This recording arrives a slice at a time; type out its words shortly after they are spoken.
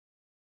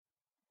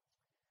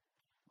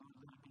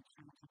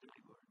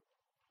today, Lord.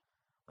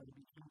 Let it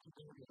be true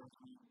today that as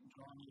we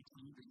draw near to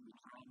you, that you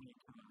would draw near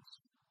to us.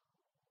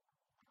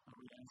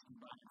 Lord, we ask you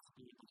by your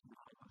Spirit that you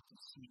would help us to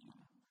see you.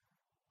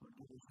 Lord,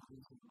 give us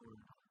vision,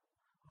 Lord,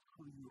 of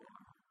who you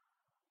are.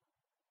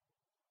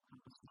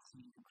 Help us to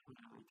see you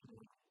clearly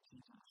today,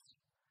 Jesus.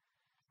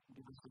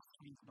 Give us the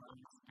strength by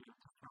your Spirit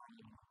to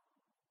follow you.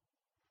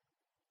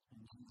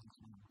 In Jesus'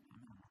 name,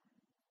 amen.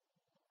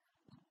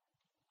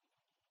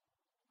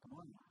 Good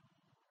morning.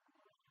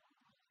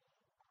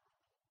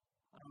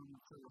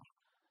 So,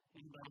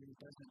 anybody who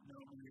doesn't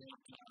know me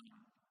yet,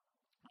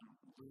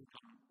 Luke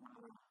and one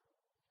of the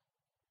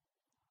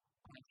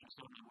pastors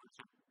told me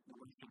the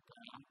worship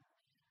God.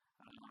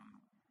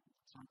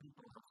 Some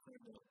people have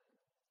said that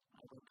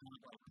I look kind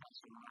of like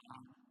Pastor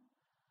Ryan.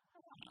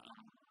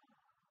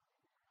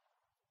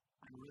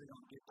 I really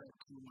don't get that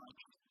too much.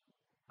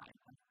 I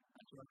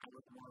feel like I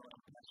look more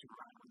like Pastor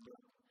Ryan would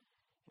look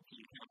if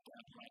he had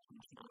that life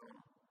show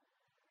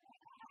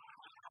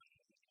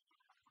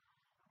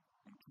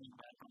and came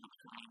back on the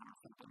train or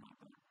something like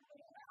that.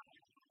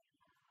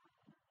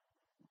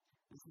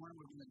 This morning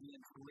we're going to be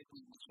in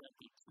Philippians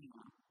chapter 2.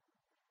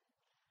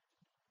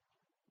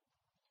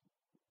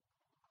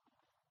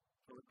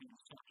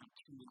 Philippians chapter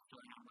 2,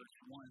 starting on verse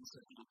 1, so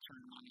if you would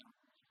turn in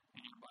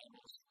your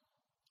Bibles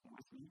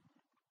with me.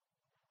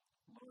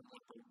 Lord,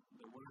 let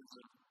the words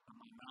of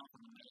my mouth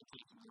and the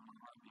meditations of my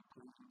heart be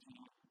pleasing to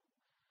you.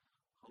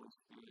 Holy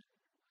Spirit,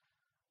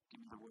 give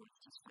me the words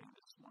to say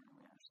this morning,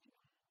 we ask you.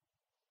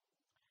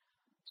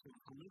 So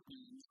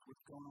Philippians,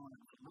 what's going on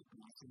in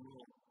Philippians, a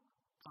little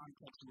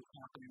context of what's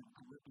happening in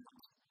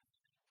Philippians.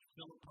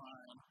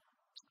 Philippi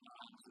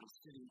is a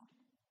city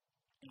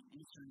in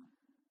Eastern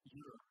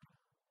Europe,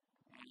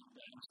 and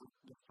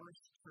the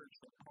first church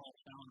that Paul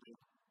founded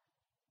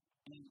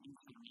in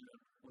Eastern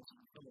Europe was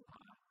in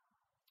Philippi.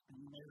 And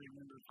you may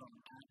remember from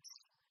Acts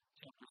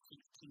chapter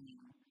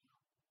 16,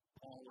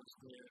 Paul was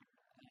there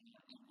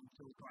in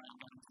Philippi and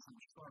got into some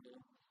trouble.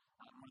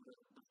 One of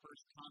the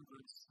first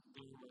converts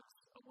there was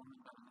a woman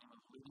by the name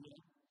of Lydia.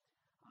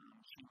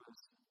 She was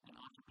an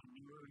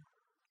entrepreneur,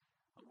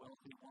 a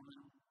wealthy woman,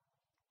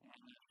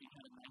 and she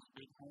had a nice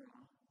big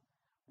home,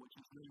 which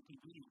is really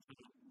convenient for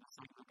the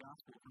sake of the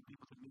gospel for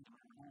people to meet in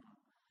her home.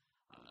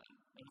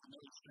 There's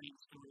another strange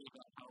story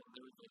about how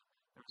there was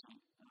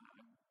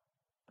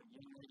a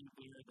young lady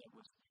there that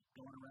was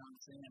going around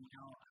saying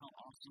how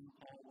awesome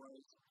Paul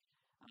was,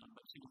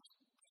 but she was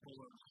full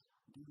of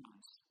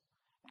demons.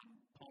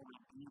 And Paul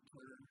rebuked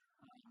her.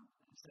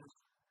 It says,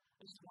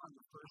 this is one of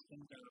the first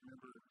things I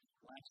remember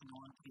latching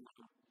on to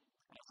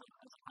as a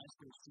high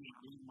school student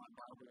reading my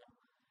Bible,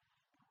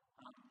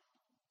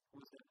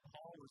 was that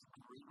Paul was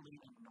greatly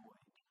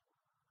annoyed.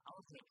 I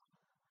was like,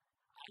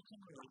 I can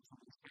relate to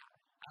this guy.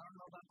 I don't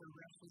know about the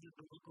rest of the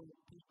biblical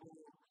people,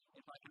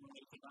 if I can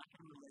relate to it. I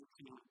can relate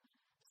to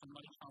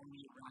somebody following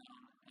me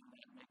around and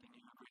that making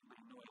you greatly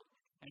annoyed.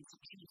 And so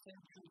she said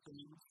two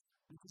things.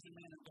 This is a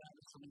man of God,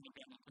 so we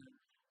got to come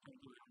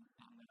to it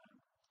and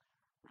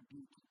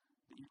rebuke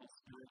the evil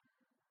spirit,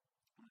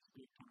 and the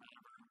spirit come out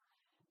of her.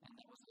 And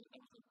that was a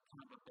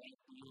kind of a bad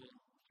deal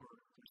for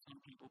some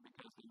people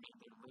because they made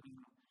their living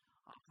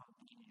off of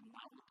the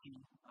novelty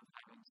of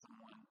having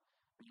someone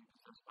being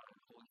possessed by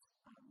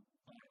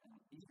an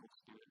evil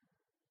spirit.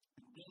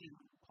 And then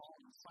Paul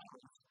and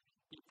Silas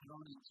get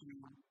thrown into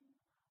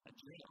a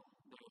jail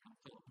there in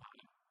Philippi,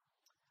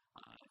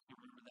 if you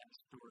remember that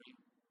story.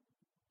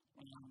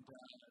 And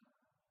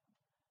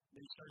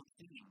they started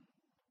singing.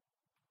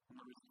 And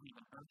there was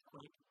an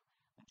earthquake,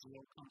 the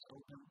jail comes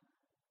open,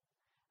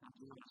 and the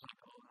jailer is like,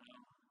 oh no,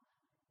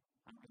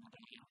 I'm going to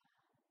die.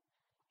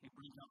 He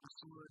brings out the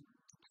sword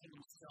to kill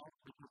himself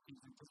because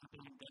he's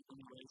anticipating death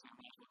anyways, and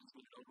might as well just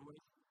get it over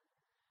with.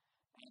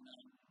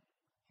 And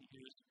he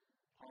hears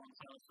Paul and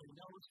Silas say,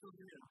 no, we're still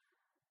here.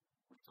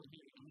 We're still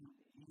here. And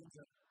he ends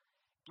up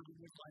giving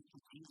his life to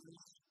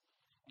Jesus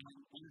and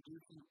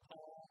introducing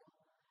Paul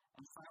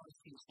and Silas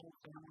to his whole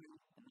family,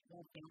 and the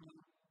whole family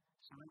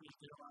surrenders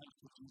their lives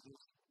to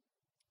Jesus.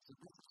 So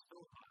this is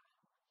Philippi.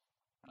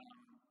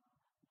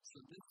 So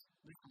this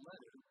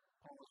letter,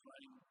 Paul is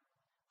writing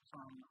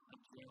from a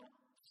jail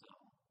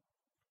cell,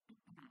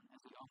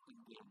 as he often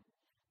did,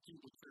 to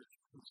the church,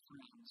 his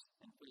friends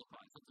in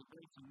Philippi. So it's a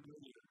very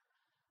familiar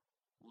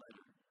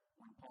letter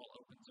when Paul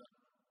opens up.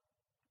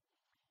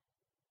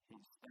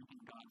 He's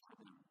thanking God for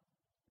them.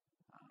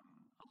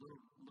 A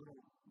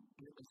little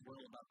bit as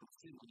well about the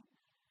city.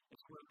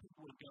 It's where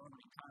people would go and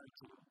retire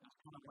to. It's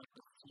kind of like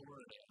the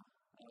Florida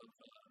of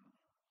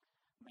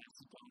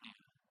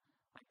Macedonia.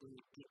 Like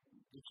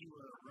if you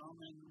were a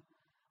Roman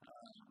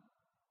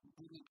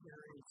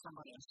dignitary,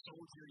 somebody, a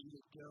soldier, you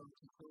would go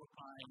to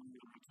Philippi and you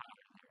would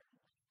retire there.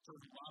 So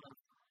there's a lot of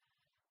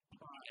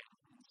pride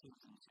in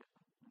citizenship.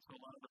 And so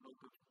a lot of the book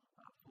of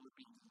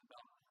Philippians is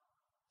about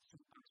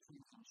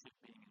citizenship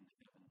being in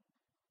heaven.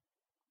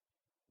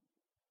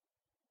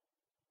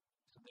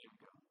 So there you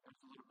go.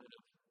 There's a little bit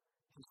of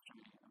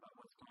history about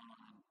what's going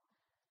on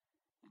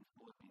in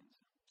Philippians.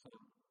 So,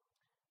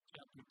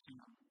 chapter 2,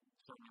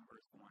 starting in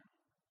verse 1.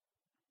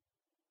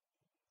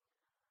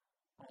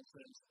 Paul Paul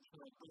says, so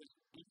like this,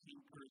 if you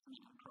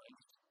encouragement in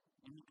Christ,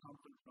 any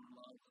comfort from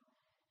love,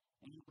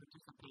 any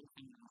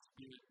participation in the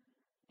Spirit,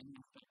 any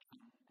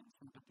affection and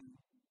sympathy,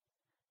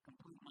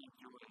 complete my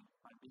joy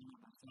by being of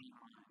the same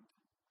mind,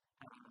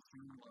 having the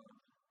same love,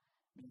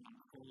 being in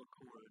full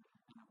accord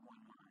and of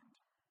one mind.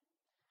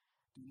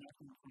 Do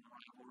nothing from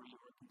rivalry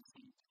or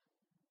conceit,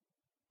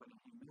 but in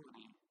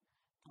humility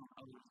count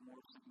others more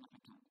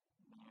significant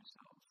than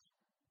yourselves.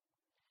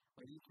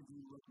 Let each of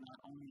you look not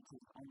only to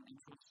his own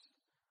interests,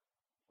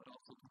 but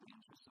also to the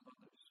interests of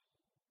others.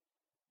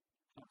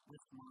 Have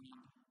this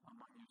mind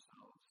among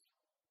yourselves,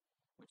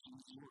 which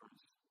is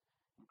yours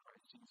in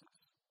Christ Jesus,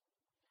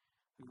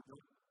 who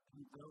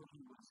though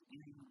he was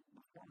in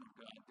the form of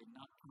God, did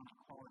not count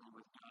equality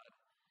with God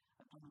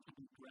a thing to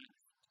be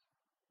grasped,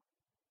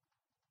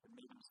 but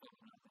made himself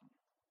nothing,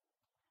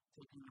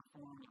 taking the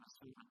form of a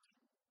servant,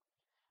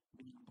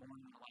 being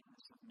born in the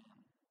likeness of men,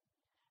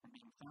 and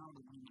being found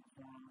in human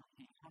form,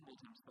 he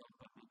humbled himself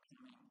by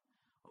becoming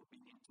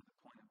obedient to the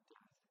point of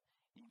death,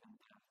 even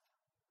death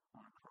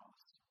on a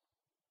cross.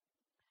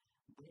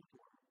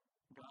 Therefore,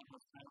 God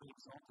has highly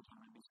exalted him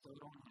and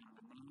bestowed on him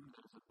the name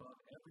that is above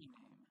every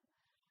name,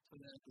 so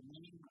that at the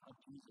name of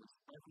Jesus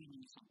every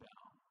knee should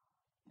bow,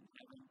 in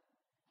heaven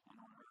and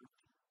on earth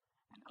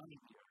and under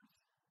the earth,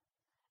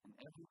 and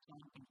every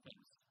tongue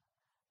confess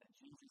that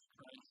Jesus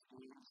Christ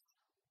is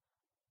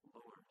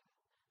Lord,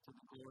 to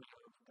the glory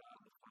of God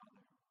the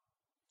Father.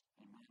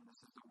 Amen.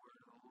 This is the word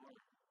of the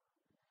Lord.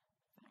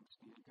 Thanks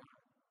be to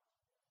God.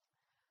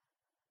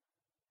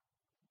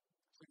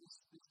 So this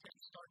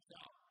text starts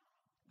out.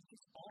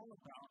 It's all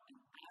about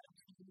an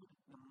attitude,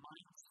 the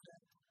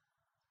mindset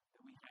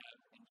that we have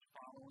in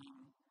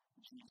following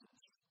Jesus.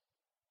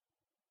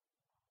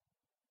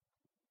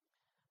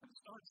 And it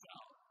starts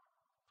out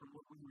from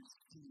what we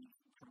receive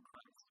from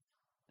Christ.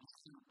 This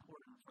is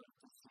important for us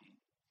to see.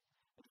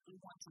 If we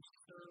want to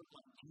serve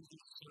like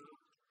Jesus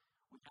served,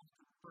 we have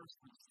to first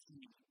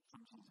receive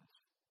from Jesus.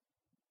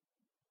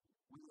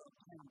 We love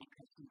him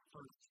because he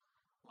first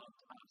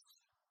loved us.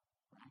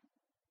 Right?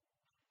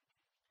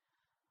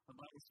 The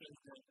Bible says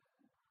that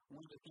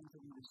one of the things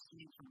that we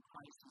receive from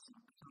Christ is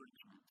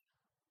encouragement.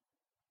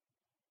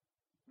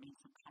 It means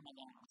to come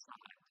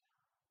alongside.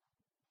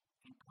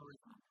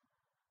 Encouragement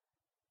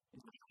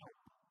is a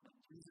hope that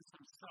Jesus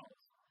himself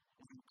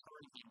is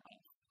encouraging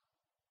us.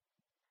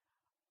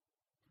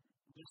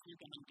 This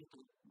week I'm going to get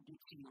to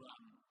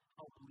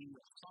help lead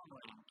a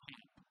songwriting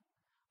camp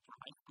for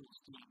high school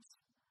students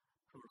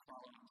who are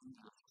following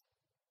Jesus.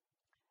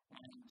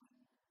 And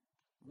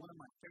one of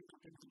my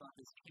favorite things about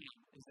this camp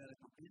is that at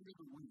the end of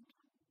the week,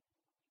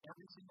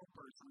 every single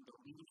person, the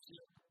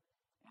leadership,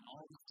 and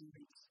all the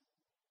students,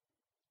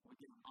 we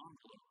get an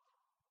envelope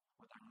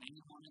with our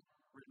name on it,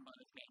 written by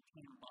this guy,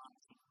 Ken Box.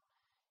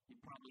 You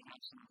probably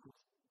have some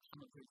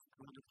of his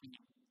calligraphy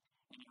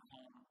in your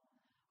home.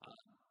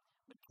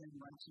 But Ken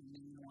writes your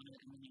name on it,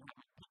 and then you have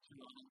a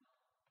picture on it.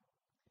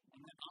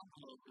 And that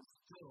envelope is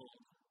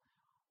filled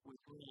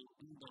with little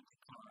index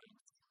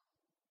cards,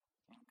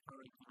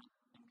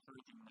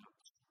 encouraging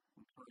notes,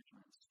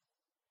 encouragements.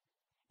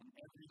 And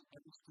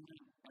every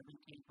student, every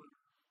paper,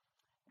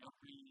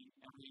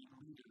 every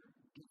leader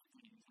gets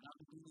these. And I've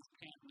been doing this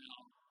camp now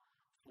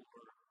for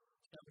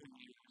several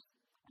years,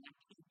 and I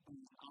keep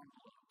these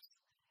envelopes.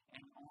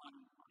 And on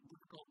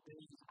difficult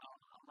days, a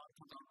lot of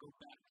times I'll go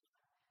back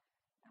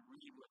and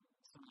read what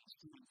some of the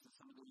students and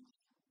some of these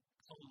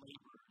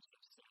co-laborers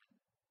have said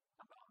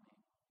about me.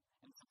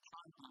 And it's a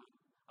conduit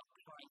of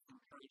Christ's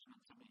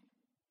encouragement to me.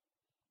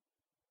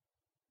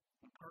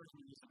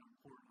 Encouragement is an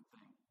important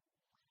thing.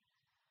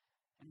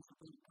 And it's a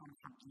thing that comes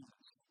from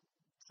Jesus.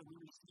 So we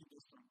receive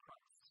this from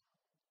Christ.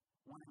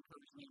 One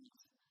encouragement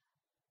is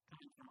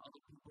coming from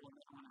other people, and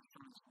then one is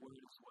from his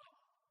word as well.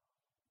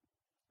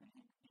 And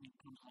he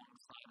comes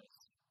alongside us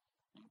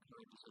and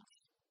encourages us.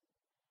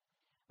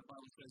 The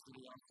Bible says that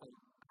he also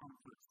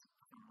comforts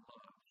from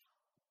love.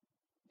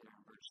 There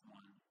in verse 1.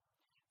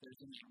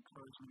 There's any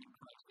encouragement in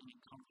Christ, any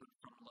comfort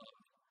from love.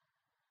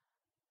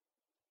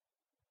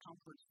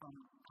 Comfort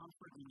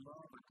in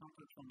love, or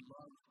comfort from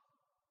love.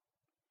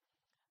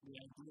 The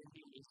idea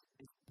here is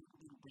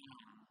bending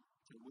down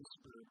to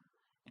whisper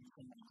in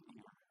someone's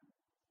ear.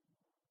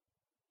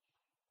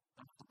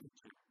 That's the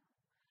picture.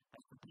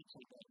 That's the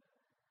picture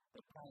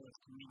that Paul is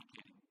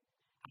communicating.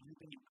 Have you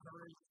been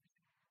encouraged?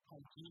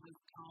 Has Jesus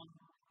come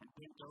and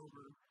bent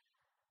over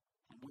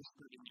and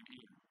whispered in your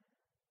ear?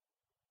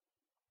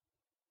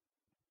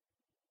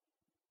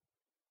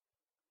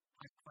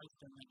 Has Christ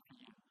done that for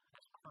you?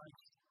 Has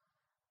Christ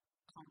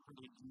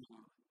comforted you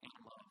in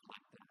love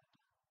like that?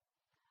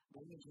 The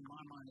image in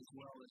my mind as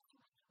well is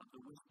of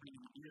the whispering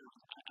in the ears.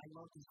 I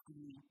love to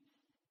see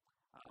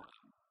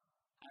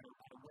at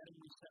a wedding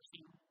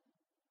reception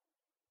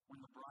when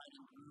the bride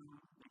and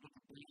groom they get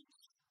to dance.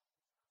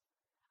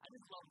 I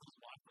just love just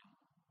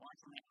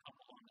watching that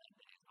couple on that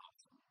day is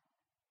awesome.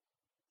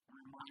 It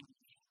reminds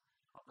me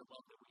of the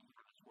love that we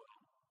have as well.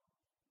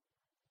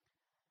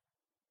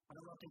 But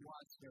I love to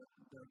watch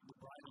the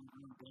bride and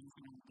groom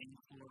dancing on the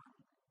dance floor,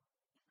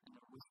 and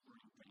they're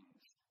whispering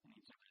things in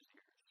each other's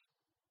ears.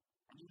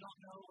 You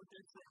don't know what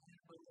they're saying,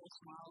 but little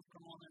smiles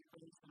come on their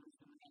face and this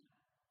and that.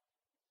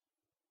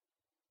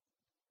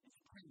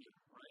 It's tender,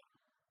 right?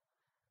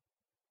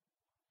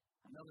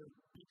 Another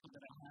picture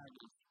that I have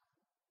is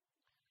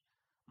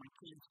my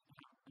kids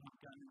have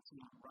gotten into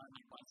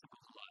riding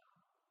bicycles a lot.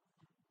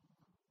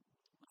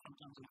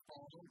 Sometimes they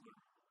fall over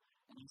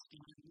and they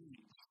skin their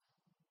knees.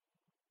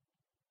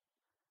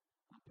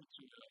 I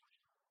picture the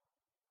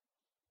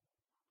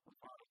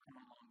father come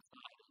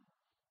alongside and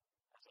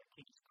as that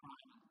kid is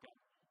crying,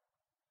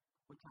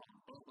 we call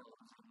them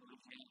bobos in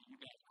Louisiana. You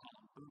guys call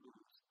them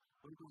boo-boos.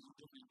 Boo-boos are a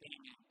different thing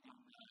in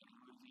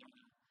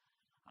Louisiana.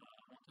 I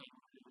won't tell you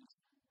what it is.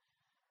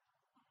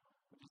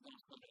 We just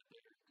don't spell it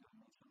there because it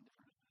means something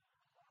different.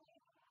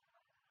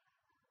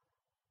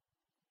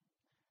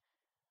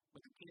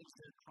 But the kids,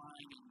 they're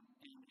crying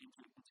and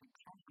to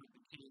comfort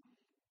the kid.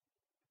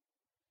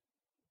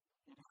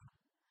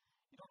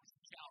 You don't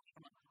shout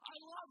from I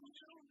love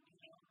you.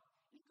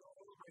 You go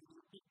over and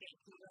you pick that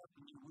kid up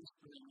and you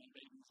whisper in that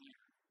baby's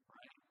ear,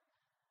 right?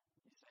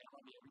 You say, I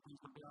love you,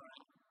 everything's going to be all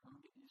right. It's going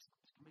to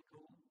be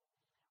cool.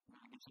 We're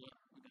going to get you a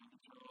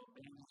bandage up,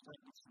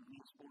 get some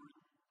Neosporin.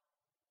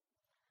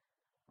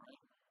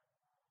 Right?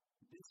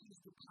 This is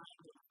the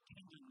kind of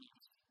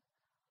tenderness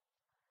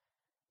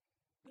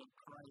that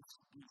Christ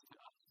gives to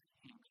us.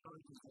 He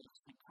encourages us,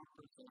 he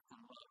comforts us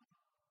in love.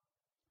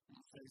 And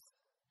he says,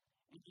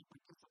 any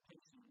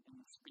participation in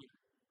the Spirit.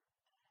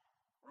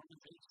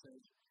 Romans 8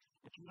 says,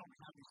 if you don't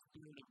have the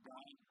Spirit of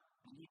God,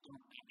 then you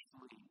don't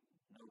actually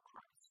know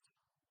Christ.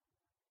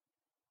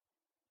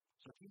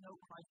 So if you know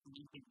Christ, then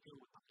you can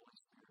fill with the Holy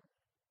Spirit.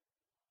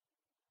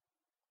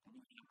 And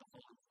you have the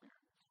Holy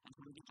Spirit. And so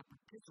we get to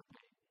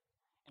participate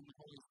in the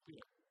Holy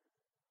Spirit.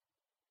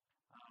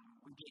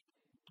 We get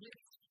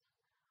gifts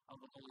of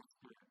the Holy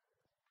Spirit.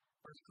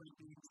 1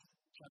 Corinthians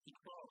chapter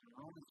 12 and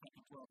Romans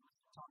chapter 12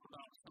 talk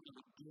about some of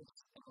the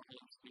gifts of the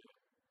Holy Spirit.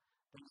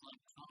 Things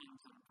like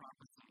tongues and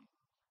prophecy.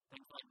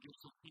 Things like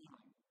gifts of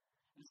healing.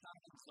 And it's not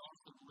an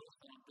exhaustive list,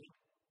 I don't think.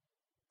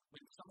 But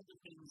some of the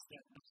things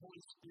that the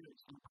Holy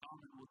Spirit's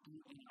empowerment will do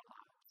in our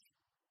lives.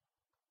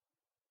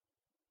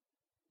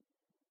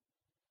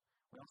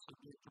 We also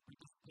get to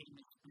participate in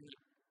the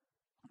Spirit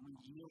when we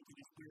yield to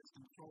the Spirit's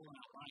control in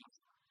our lives.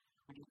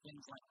 We get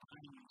things like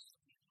kindness,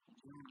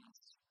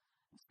 endurance,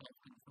 and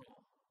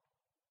self-control,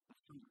 the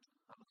fruit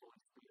of the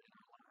Holy Spirit in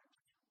our lives.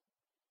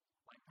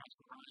 Like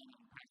Pastor Ryan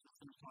and Pastor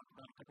Sue talked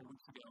about a couple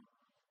weeks ago,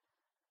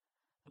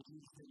 that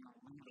Jesus didn't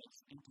leave us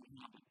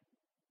empty-handed.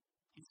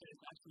 He said,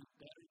 it's actually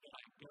better that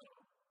I go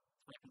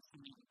so I can send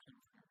you the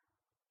Comforter.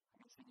 I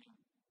can send you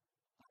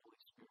the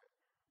Holy Spirit.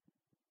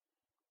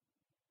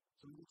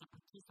 So we get to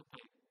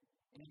participate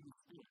in the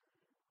Spirit.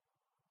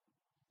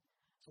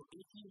 So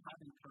if you have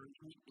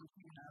encouragement, if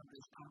you have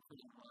this comfort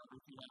and love,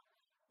 if you have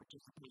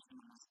participation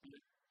in the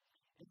Spirit,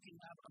 if you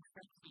have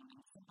affection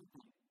and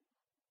sympathy,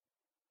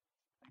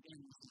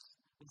 again, this is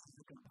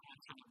the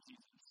compassion of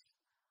Jesus.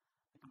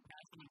 The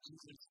compassion of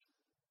Jesus,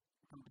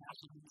 the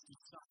compassion he used to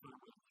suffer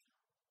with.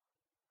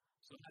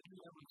 So have you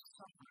ever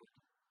suffered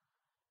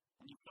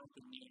and you felt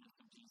the nearness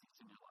of Jesus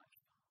in your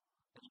life?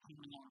 That he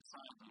came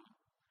alongside you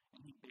and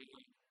he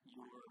bared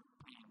your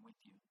pain with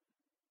you.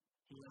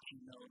 He let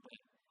you know that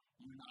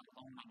you're not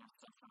alone in your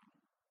suffering.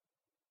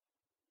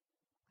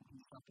 And he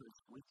suffers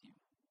with you.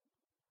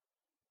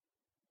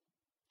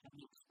 Have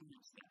you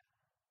experienced that?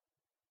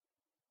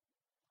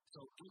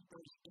 So if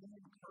there's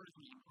any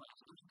encouragement in Christ,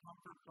 any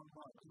comfort from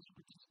love, any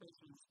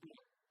participation in the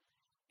Spirit,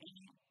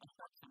 any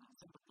affection and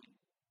sympathy,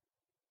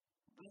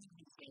 then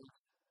he says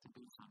to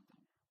do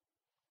something.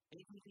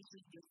 If you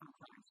receive gifts from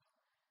Christ,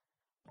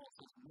 Paul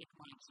says, make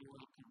my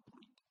joy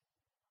complete.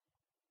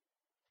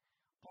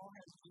 Paul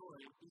has joy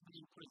even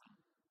in prison.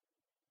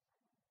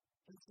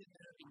 He's sitting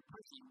there in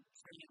prison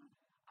saying,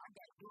 I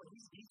got joy.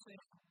 He's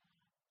saying,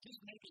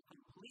 just make it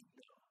complete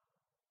though.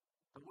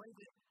 The way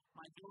that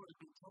my joy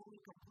would be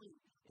totally complete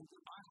is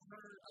if I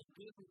heard a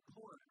good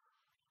report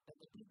that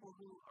the people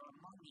who are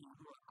among you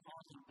who are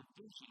causing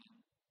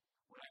division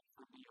would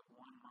actually be of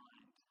one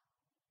mind.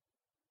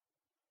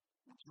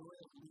 The joy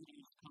of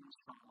leaders comes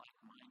from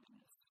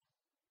like-mindedness.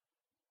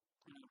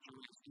 And our joy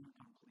is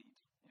incomplete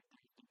if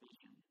there's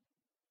division.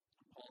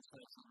 Paul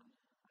says in,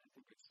 I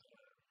think it's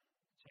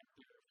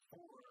chapter 4 or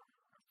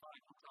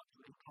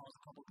 5, he calls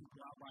a couple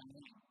people out by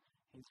name.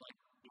 He's like,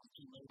 these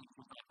two ladies,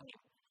 he's like, hey,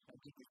 I'll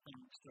get this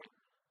thing straight.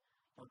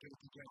 I'll get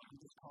it together.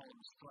 He just called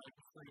them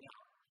straight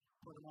out.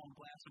 Put them on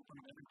blast in front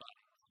of everybody.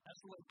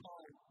 That's the way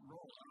Paul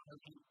rolled. I don't know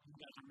if you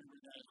guys remember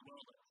that as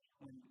well. But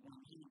when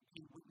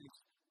he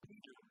witnessed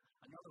Peter,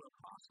 another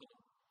apostle,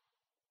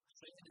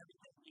 saying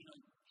everything, he had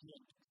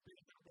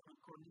experienced everything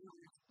with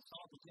Cornelius,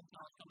 saw the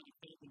Gentiles coming to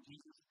faith in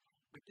Jesus,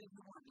 but then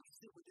he wanted to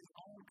sit with his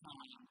own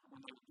kind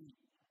when they were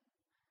eating.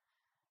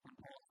 And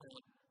Paul said,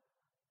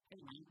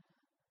 hey man,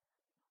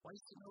 why are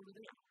you sitting over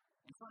there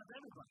in front of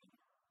everybody?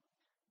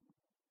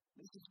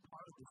 This is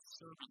part of the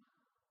servant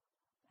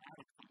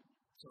attitude.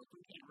 So if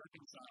we can't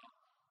reconcile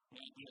the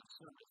idea of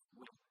service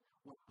with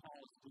what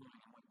Paul's doing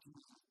and what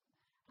Jesus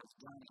has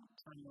done and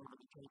turning over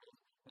the table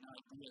and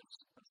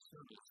ideas of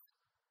service,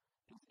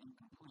 is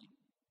incomplete.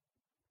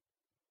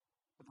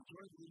 But the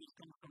joy of leaders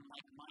comes from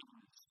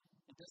like-mindedness.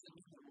 It doesn't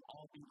mean that we'll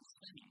all be the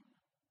same.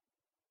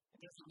 It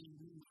doesn't mean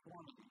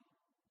uniformity.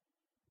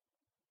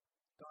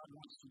 God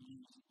wants to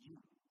use you,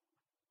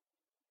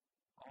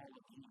 all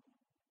of you.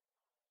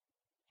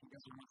 He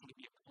doesn't want you to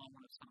be a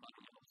clone of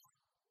somebody else.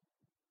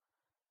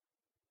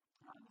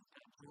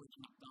 George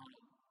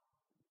MacDonald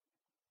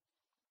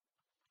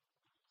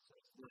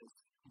says this.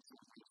 He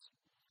says this.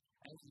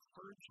 As the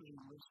fir tree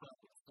lifts up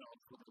itself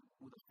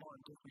with a far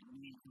different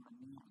need from the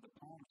need of the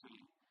palm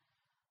tree,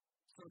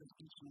 so does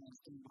each man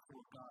stand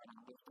before God and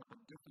lift up a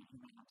different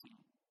humanity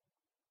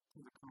to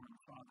the common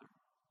Father.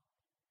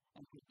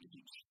 And for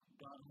each,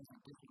 God has a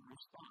different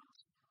response.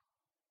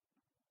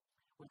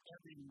 With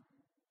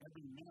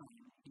every man,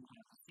 he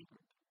has a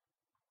secret.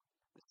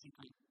 The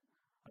secret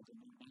of the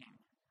new name.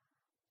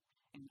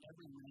 In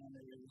every man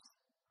there is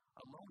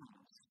a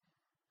loneliness,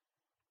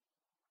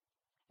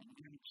 an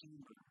inner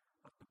chamber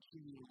of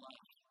peculiar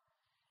life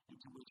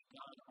into which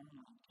God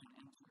only can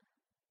enter,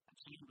 a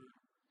chamber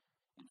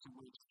into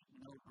which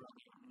no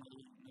brother,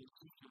 no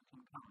sister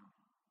can come.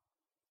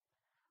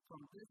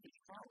 From this it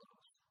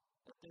follows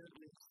that there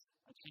is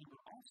a chamber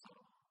also.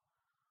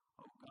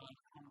 O God,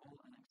 humble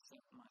and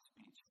accept my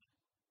speech.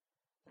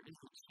 There is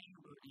a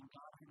chamber in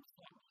God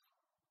himself,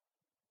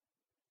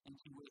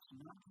 into which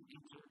none can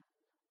enter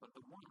but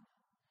the one,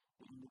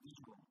 the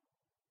individual,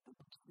 the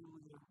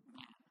peculiar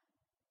man.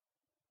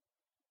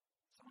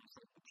 Someone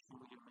said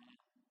peculiar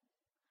man.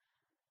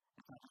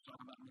 It's not just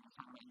talking about me, it's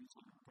talking about you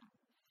too.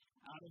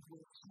 Out of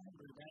which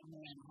chamber that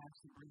man has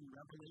to bring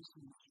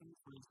revelation and truth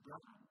for his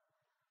brethren.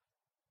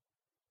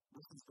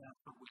 This is that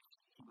for which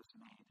he was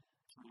made,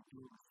 to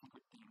reveal the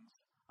secret things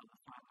of the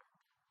Father.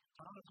 So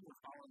I don't know if you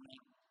will follow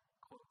that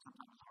quote,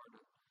 sometimes it's hard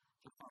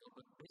to follow,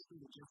 but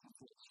basically the gist is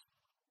this.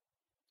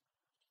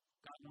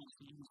 God wants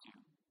to use you.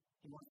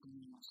 He wants to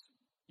use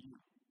you.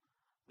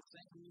 The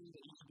same you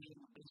that used to be in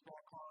the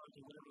baseball cards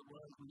or whatever it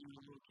was when you were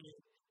a little kid,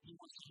 he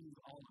wants to use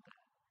all of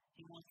that.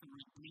 He wants to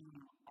redeem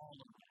all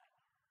of that.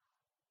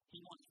 He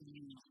wants to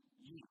use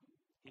you.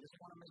 He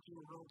doesn't want to make you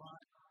a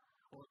robot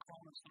or a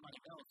clone of somebody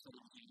else that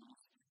is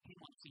used. He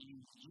wants to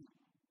use you.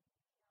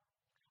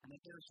 And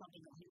that there is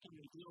something that he can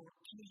reveal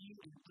to you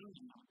and through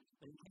you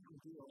that he can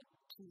reveal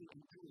to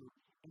and through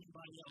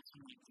anybody else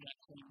in the exact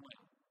same way.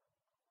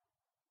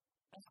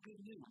 That's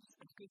good news.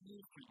 That's good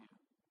news for you.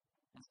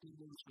 That's good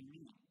news for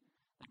me.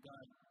 That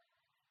God,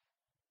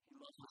 he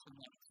loves us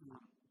enough to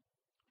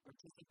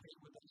participate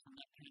with us in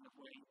that kind of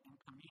way and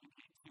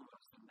communicate to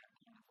us in that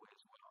kind of way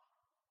as well.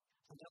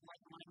 So that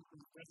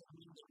like-mindedness doesn't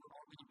mean that we're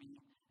all going to be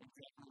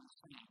exactly the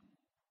same.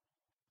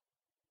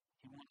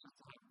 He wants us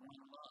to have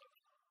one love,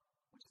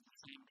 which is the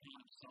same kind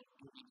of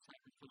self-giving,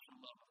 sacrificial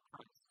love of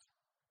Christ.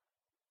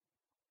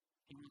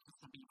 He wants us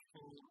to be in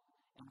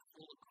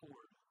full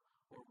accord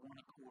or one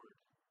accord.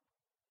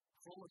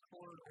 Full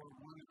accord or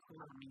one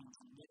accord means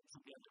knit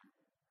together.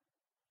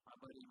 My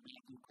buddy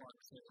Matthew Clark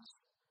says,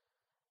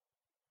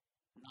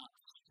 not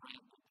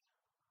stranded.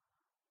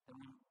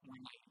 And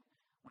when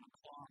a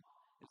cloth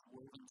is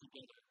woven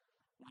together,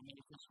 when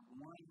there's just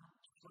one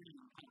string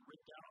kind of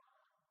ripped out,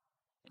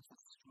 it's a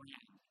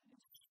strand.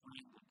 It's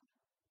stranded.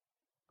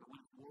 But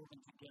when it's woven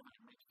together,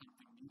 it makes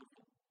something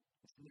beautiful.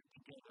 It's knit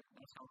together.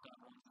 That's how God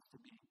wants us to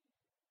be.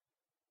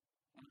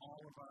 And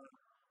all of our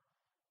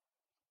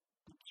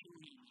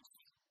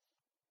peculiarities,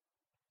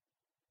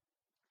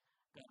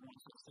 God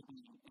wants us to be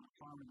in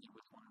harmony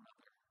with one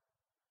another,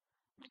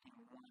 making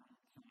one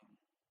thing,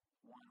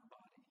 one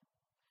body.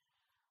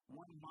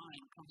 One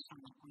mind comes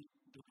from the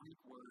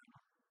Greek word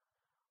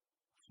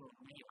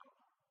phroneo.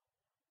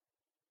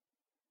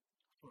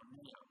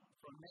 Phroneo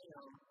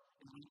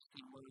is an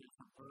interesting word. It's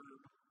a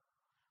verb,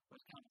 but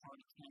it's kind of hard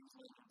to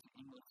translate into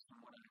English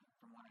from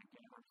what I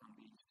gather from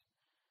these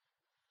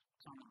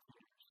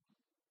commentators.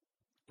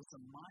 It's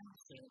a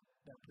mindset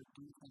that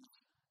produces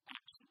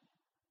action.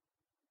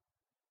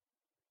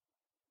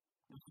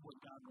 This is what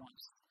God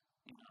wants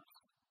in us.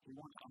 He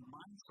wants a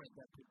mindset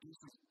that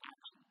produces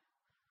action.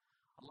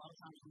 A lot of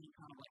times we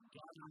kind of like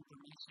gather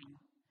information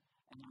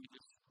and then we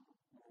just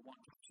want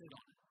to sit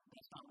on it.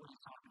 That's not what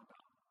he's talking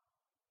about.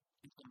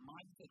 It's a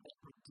mindset that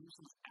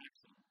produces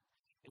action.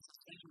 It's the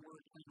same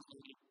word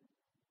translated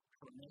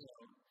phroneo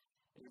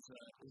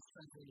is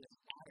translated as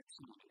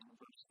attitude in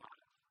verse 5.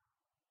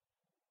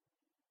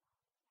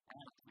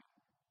 Attitude.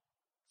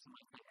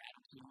 Somebody say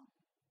attitude.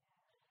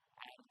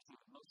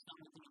 Attitude. Most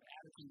times when you think of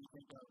attitude, you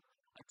think of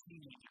a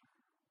teenager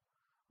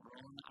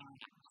rolling the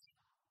eyes,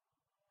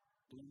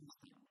 doing this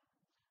thing.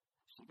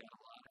 She got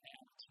a lot of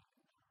attitude.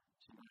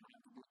 She's going to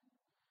have to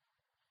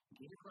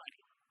get it right.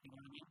 You know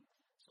what I mean?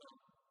 So,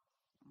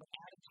 but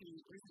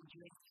attitude isn't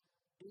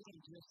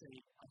just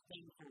a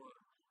thing for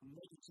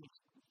negative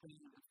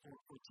things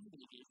for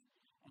teenagers.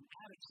 An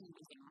attitude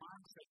is a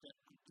mindset that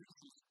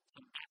produces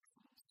some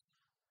actions.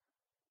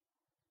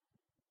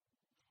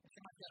 If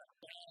somebody's got a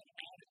bad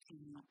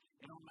attitude,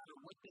 it don't matter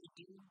what they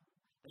do,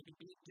 they can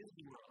be at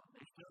Disney World.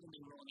 They still going to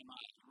be rolling their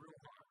eyes real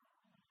hard.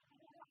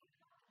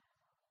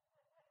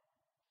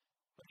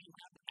 But if you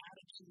have the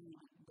attitude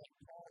attitude that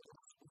Paul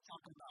is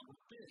talking about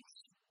with this,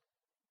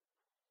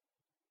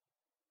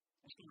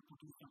 it's going to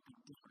produce something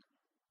different.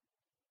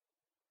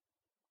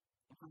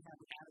 If we have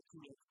the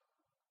attitude of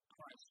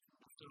Christ,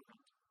 the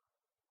servant,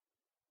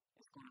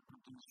 it's going to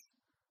produce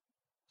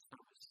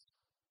service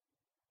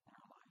in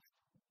our life.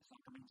 It's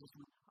not going to be just,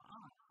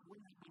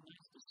 wouldn't it be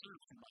nice to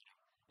serve somebody?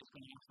 It's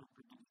going to actually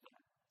produce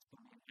that. It's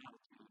going to be an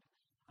attitude.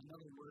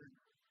 Another word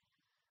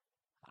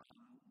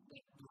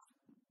that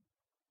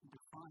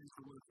defines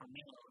the word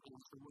phroneo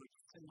is the word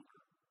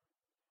savor.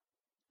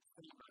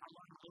 I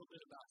learned a little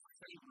bit about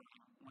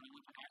savoring when I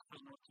went to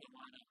Asheville, North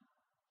Carolina,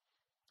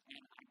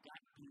 and I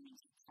got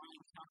these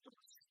fine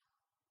chocolates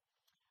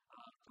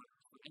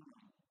for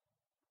England,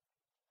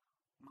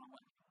 my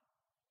wife.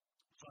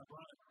 So I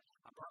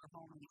brought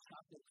home these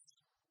chocolates.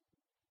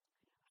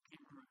 I can't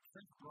remember.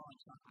 French Broad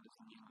chocolate is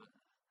in England.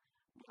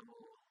 We have a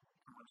little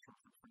commercial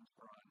for French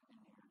Broad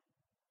in here.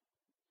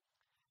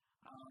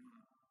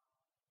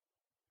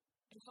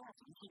 It's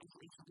awesome. It's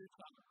a good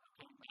chocolate.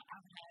 Okay?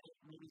 I've had it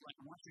maybe like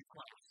once or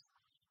twice.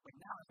 But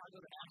now if I go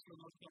to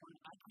Asheville, North Carolina,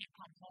 I can't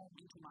come home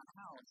into my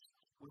house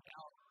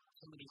without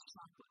some of this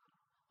chocolate.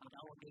 Like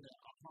I will get a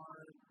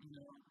hard,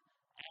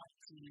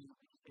 attitude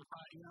if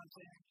I, you know what I'm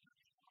saying?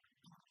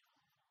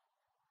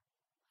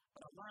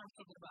 But I learned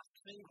something about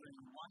savoring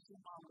and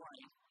watching my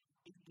wife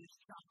eat this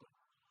chocolate.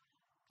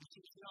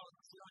 She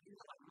don't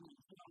eat it like me.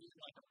 She don't eat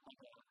it like a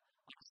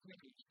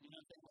Snickers. You know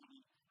what I'm saying? Like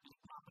you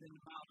just pop it in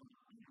the mouth and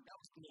that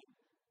was good.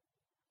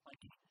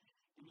 Like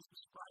it was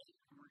surprising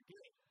and we're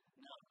good.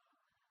 No.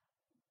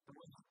 The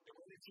way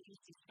that she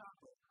eats this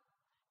chocolate,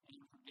 and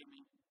you forgive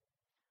me,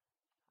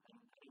 I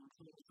didn't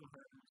feel it to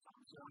her.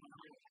 I'm so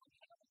hungry.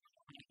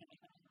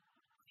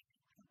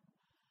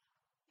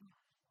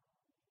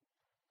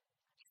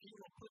 She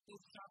will put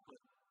this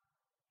chocolate,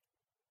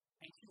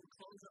 and she will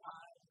close her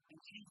eyes, and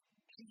she's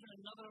in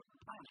another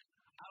planet.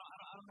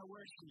 I don't know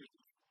where she is.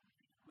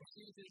 But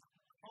she would just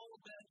hold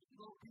that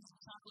little piece of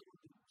chocolate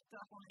with the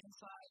stuff on the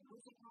inside.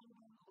 What's it called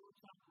again? The little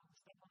chocolate with the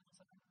stuff on the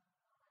inside?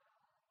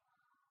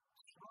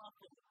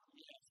 Chocolate.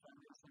 Yes, I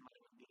knew somebody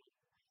would get it.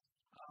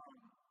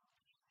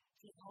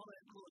 She would hold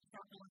that little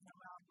chocolate in her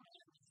mouth,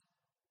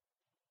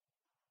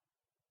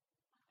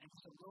 and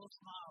just a little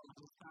smile would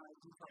just kind of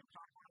do like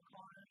popcorn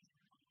corners.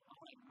 I'm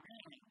like,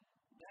 man,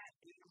 that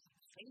is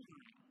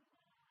savoring,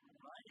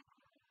 right?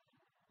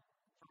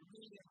 For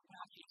me, as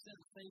Pastor said,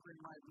 savoring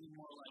might be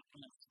more like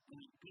in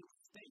a big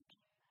steak.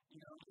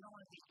 You don't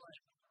want to just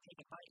like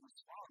take a bite and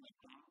swallow that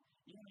thing.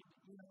 You want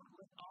to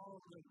let all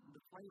of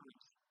the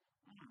flavors.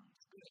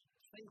 It's good.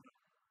 Savor.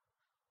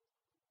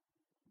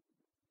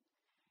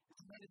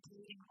 It's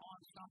meditating on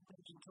something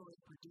until it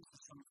produces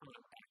some sort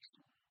of action.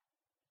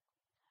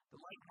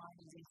 The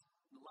like-mindedness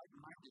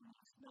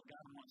that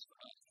God wants for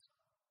us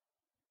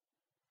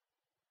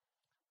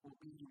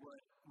will be what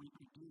we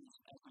produce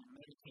as we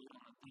meditate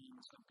on the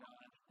things of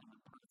God and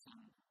the person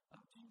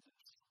of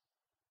Jesus.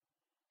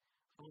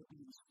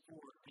 Philippians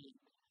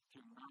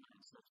 4:8-9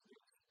 says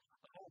this.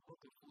 The whole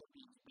book of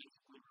Philippians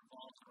basically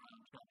revolves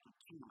around chapter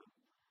 2.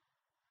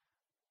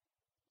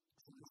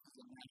 So this is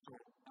a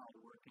natural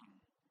outworking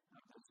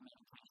of this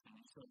meditation.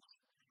 It says,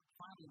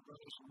 finally,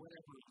 brothers,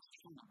 whatever is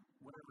true,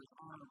 whatever is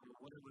honorable,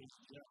 whatever is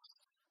just,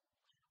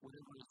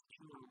 whatever is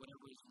pure,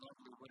 whatever is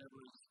lovely,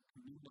 whatever is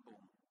commendable,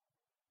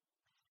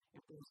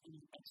 if there is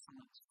any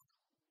excellence,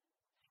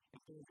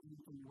 if there is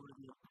anything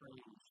worthy of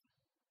praise,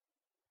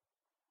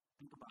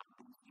 think about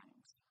these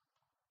things.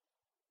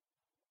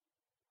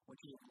 What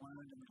you have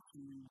learned and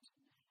received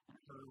and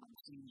heard and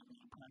seen of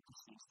me,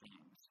 practice these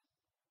things.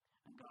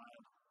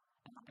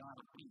 And the God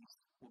of peace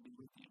will be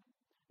with you.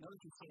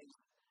 Notice he says,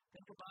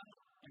 think about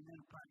it and then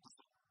practice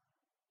it.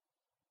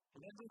 He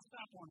doesn't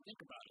stop on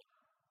think about it.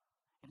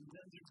 And he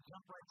doesn't just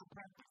jump right to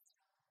practice.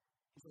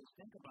 He says,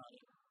 think about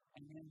it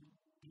and then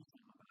do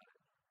something about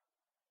it.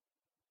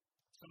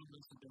 Some of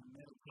us have been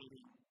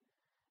meditating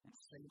and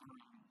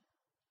savoring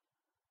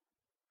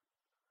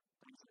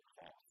things that are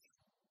false,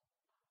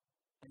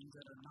 things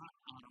that are not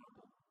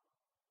honorable,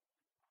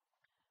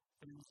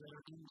 things that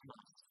are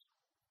unjust,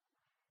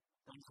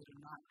 things that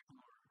are not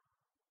pure,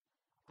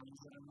 things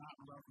that are not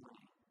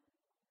lovely,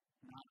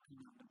 not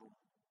commendable,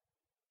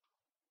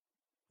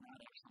 not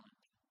excellent,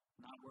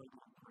 not worthy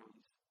of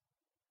praise.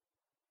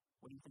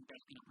 What do you think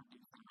that's going to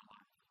produce in your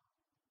life?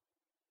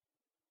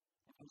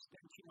 If we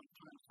spend too much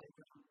time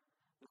savoring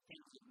the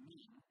things that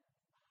mean,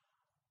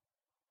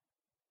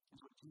 is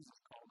what Jesus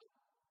called it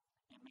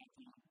in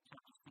Matthew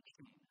chapter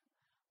 16.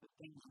 The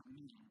things that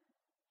mean,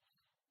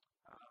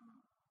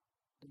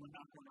 then we're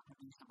not going to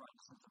produce the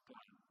righteousness of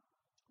God.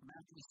 In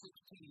Matthew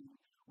 16,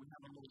 we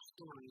have a little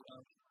story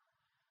of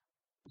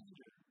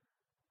Peter.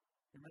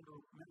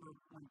 Remember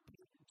when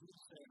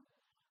Jesus said,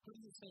 who do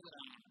you say that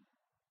I am?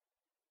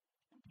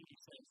 And Peter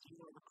says, you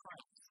are the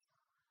Christ,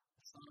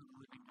 the Son of the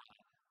living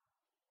God.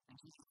 And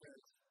Jesus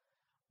says,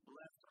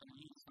 blessed are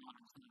you,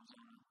 Simon,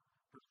 son,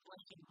 for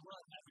flesh and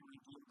blood hasn't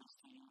revealed this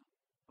to you,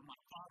 but my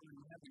Father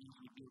in heaven has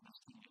revealed this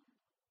to you.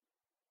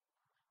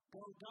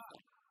 Go to God,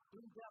 do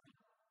devil,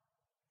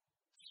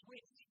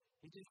 switch,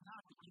 He just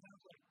knocked it,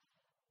 like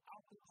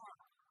out the park.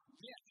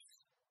 Yes.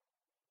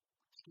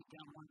 Skip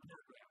down one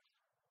paragraph.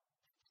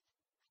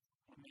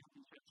 In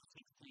Matthew chapter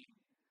 16.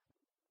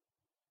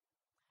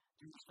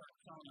 Jesus starts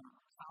telling him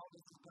how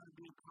this is going to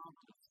be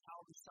accomplished, how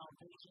the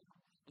salvation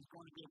is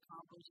going to be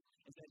accomplished,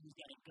 is that he's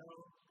got to go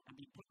and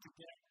be put to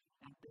death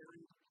and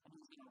buried, and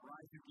he's going to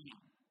rise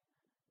again.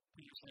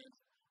 Peter says,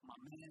 my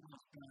man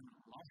has done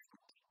lost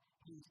it.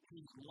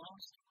 He's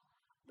lost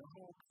the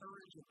whole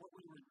courage of what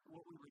we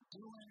were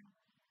doing.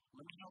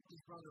 Let me help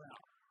this brother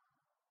out.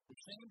 The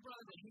same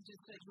brother that he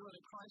just said, you are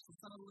the Christ, the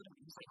Son of the living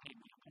God. He said, hey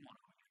man, come on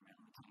over here, man.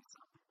 Let me tell you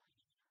something.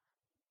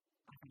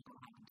 I think what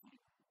happened to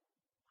you.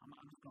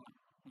 I'm just going to,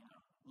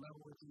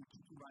 level with you,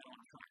 keep you right on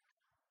track.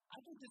 I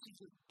think this is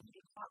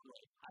Peter's heart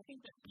rate. I think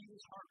that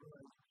Peter's heart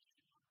rate,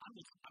 I'm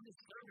just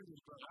serving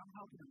this brother. I'm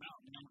helping him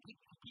out, man.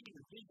 Keeping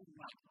the vision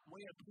like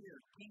way up here,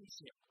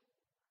 kingship.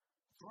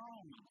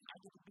 Throne. I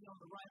get to be on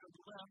the right or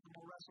the left, and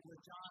we'll wrestle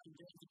with John and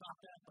James about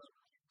that, but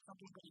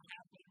something's going to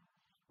happen.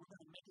 We're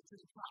going to make it to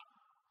the top.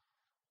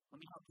 Let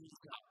me help you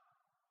out.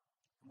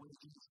 And what does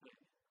Jesus say?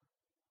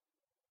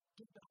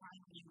 Get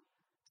behind me,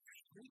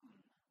 Satan.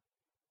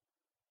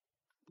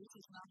 This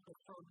is not the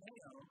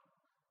phroneo,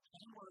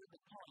 same word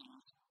that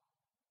comes.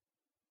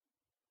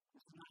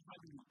 This is not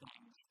heavenly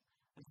things.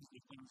 This is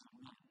the things of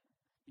men.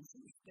 You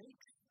see the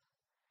stakes?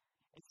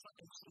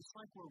 It's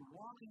like we're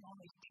walking on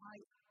this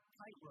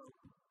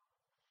tightrope.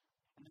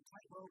 And the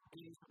tightrope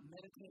is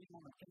meditating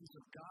on the things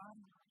of God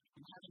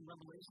and having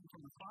revelation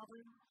from the Father.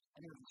 And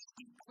there's a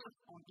steep cliff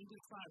on either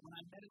side. When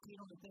I meditate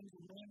on the things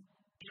of men,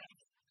 death,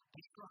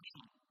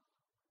 destruction.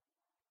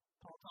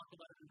 Paul talked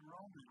about it in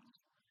Romans,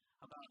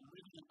 about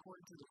living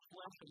according to the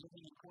flesh and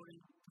living according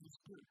to the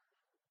Spirit.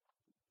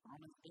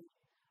 Romans 8,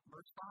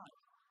 verse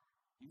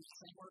 5. Use the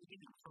same word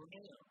again,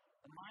 phroneo,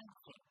 the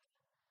mindset.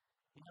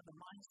 You have the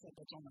mindset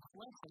that's on the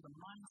flesh, or the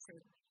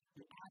mindset,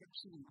 the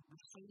attitude, the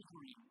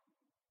savoring,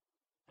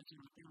 that's in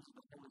the things of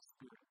the Holy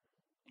Spirit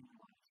in your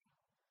life.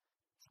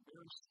 It's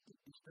very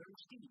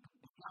steep.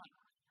 It's not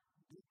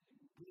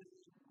good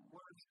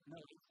words.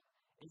 No,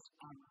 it's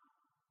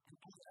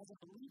as a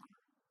believer,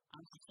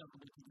 I'm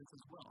susceptible to this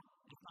as well.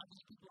 It's not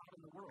just people out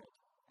in the world.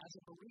 As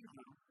a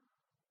believer,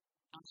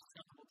 I'm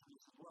susceptible to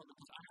this as well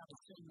because I have a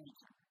sin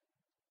nature.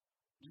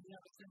 Do you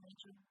have a sin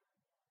nature?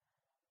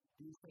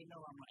 Do you say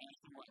no? I'm going to ask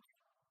you what?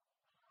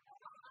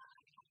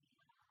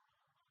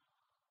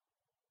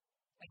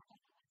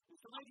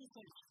 Somebody just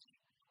says,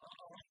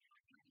 uh-oh.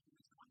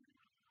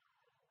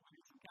 I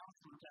need some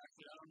counseling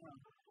taxi. I don't know.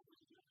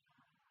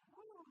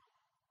 Woo.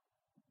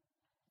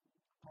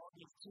 Paul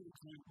gives two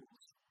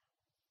examples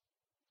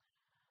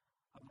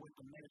of what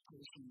the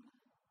meditation,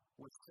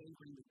 what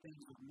savoring the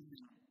things of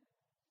men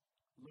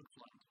looks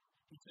like.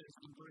 He says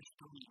in verse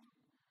 3,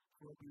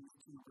 Philippians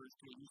 2, verse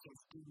 3, he says,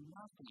 do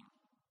nothing.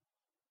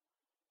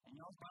 And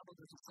y'all's Bible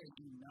doesn't say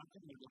do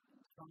nothing.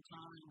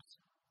 Sometimes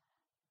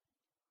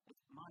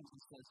mine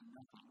just says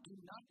nothing. Do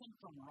nothing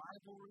from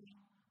rivalry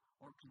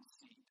or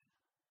conceit.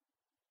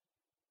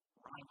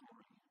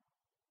 Rivalry.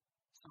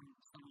 Some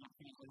of the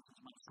translations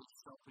might say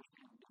selfish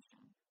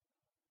ambition.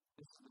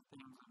 This is the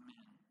things of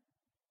men.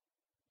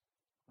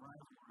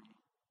 Rivalry,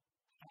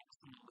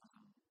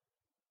 factionalism,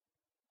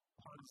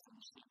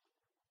 partisanship.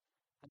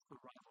 That's what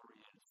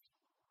rivalry is.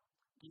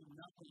 Do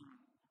nothing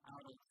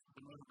out of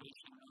the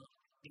motivation of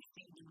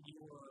defending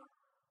your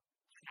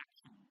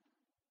faction,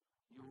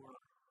 your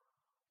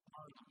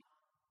party.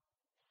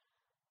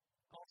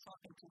 Paul's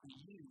talking to the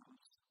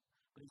yous,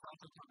 but he's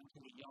also talking to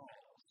the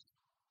y'alls.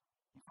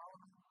 You follow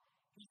me?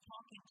 He's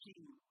talking to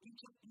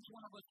each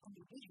one of us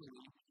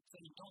individually,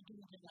 saying don't do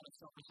anything out of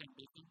selfish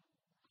ambition.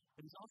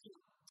 But he's also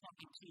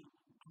talking to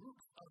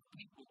groups of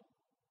people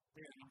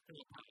there in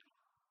Philippi.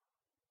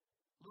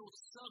 Little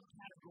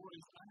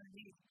subcategories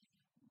underneath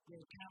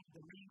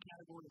the main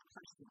category of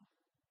Christian.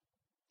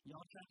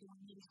 Y'all checking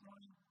with me this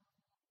morning?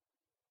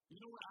 You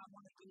know what I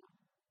want to do?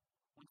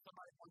 When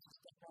somebody wants to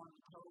step on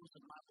the toes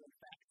of my little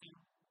faction,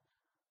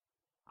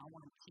 I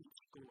want to keep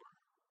score.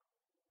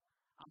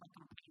 I'm a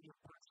competitive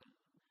person.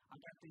 I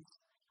got these,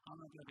 I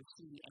don't know if you ever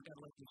see, I got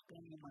like this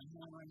thing in my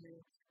hand right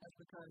here. That's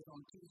because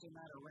on Tuesday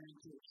night I ran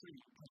into a tree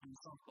playing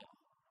softball.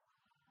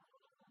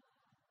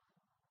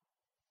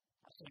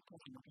 I say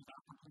catching because I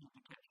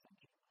completely catch them.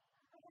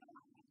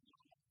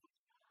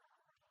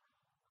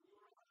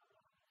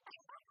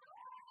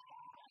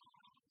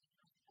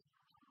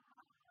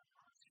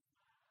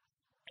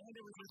 And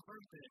it was his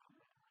birthday.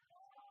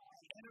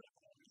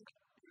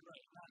 You're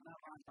right, not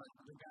on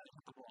person, the guy that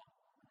hit the ball.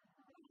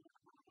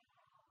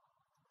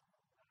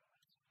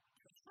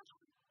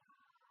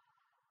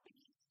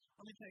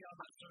 Let me tell y'all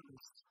about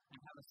service and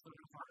how to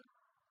serve hard.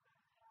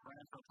 Right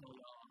after I tell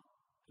y'all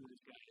who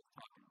this guy is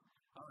talking.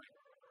 Alright.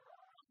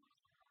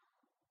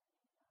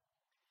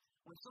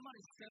 When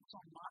somebody steps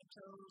on my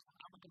toes,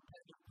 I'm a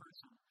competitive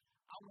person.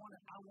 I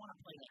want to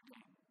play that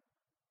game.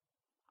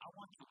 I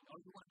want to. Oh,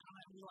 you want to come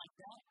at me like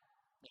that?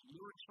 That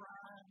your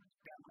tribe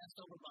got messed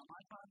over by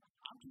my tribe?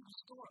 I'm keeping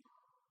score.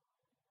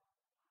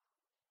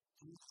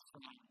 Jesus is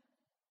saying,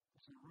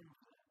 there's some room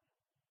for that.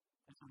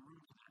 There's some room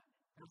for that.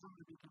 room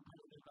to be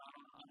competitive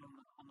out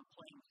on the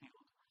playing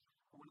field.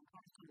 But when it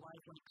comes to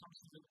life, when it comes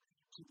to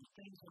the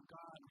things of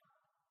God,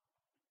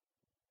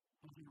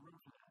 there's no room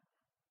for that.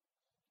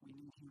 We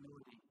need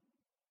humility.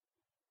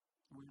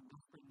 We're in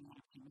desperate need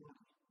of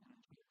humility in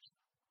the church.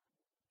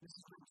 This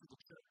is written to the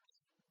church.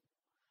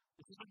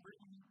 This isn't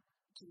written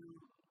to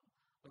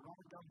the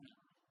Roman government.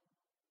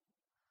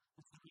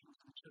 This is written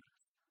to the church.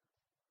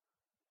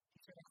 He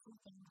said, I see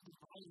things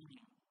dividing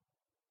you.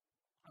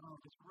 I don't know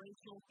if it's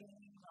racial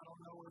things. I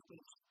don't know if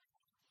it's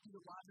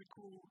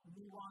theological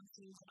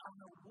nuances. I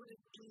don't know what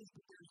it is,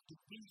 but there's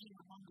division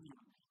among you.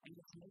 And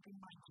it's making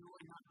my joy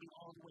not be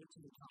all the way to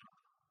the top.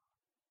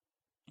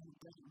 And it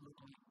doesn't look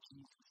like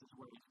Jesus is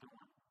what he's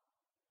doing.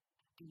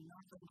 Do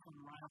nothing from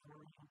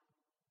rivalry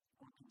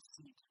or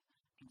conceit.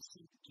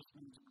 Conceit just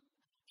means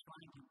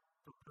trying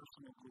for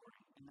personal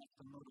glory, and that's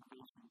the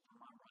motivation for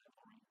my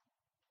rivalry.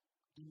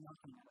 Do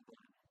nothing out of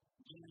that.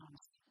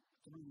 James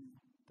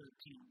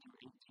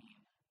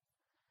 3:13-18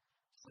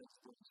 says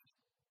this.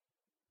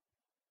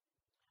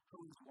 Who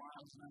is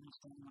wise and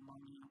understanding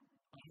among you?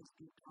 By his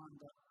good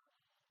conduct,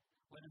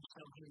 let him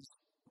show his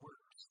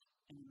works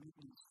in the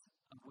meekness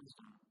of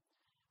wisdom.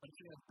 But if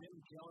you have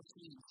bitter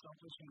jealousy and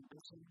selfish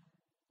ambition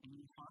in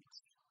your hearts,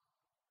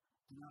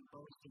 do not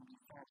boast and be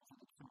false to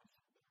the truth.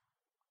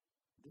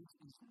 This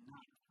is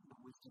not the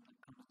wisdom that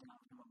comes down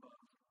from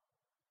above,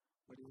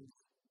 but is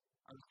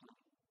earthly.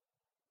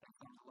 That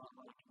sounds a lot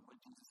like what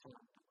Jesus said,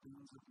 the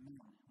things of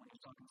men, when he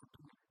was talking to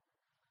Peter.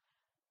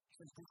 He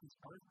says this is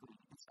earthly.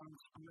 It sounds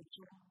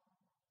spiritual,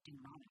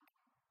 demonic.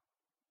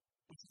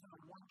 This is not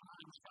a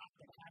one-time shot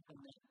that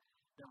happened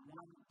that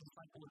one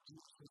disciple of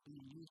Jesus was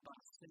being used by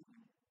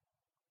Satan.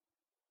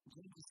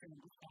 James is saying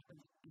this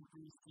happens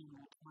every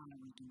single time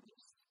we do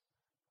this.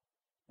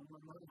 When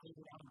we're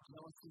motivated out of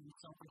jealousy and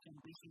selfish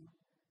ambition,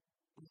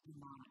 it's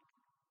demonic.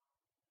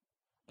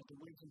 But the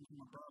wisdom from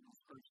above is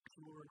first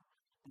pure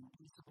and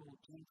peaceable,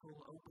 gentle,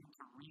 open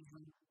to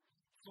reason,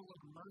 full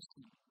of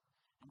mercy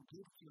and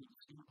good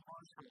fruits,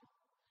 impartial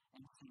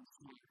and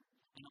sincere.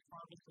 And a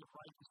harvest of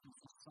righteousness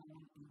is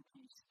sown in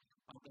peace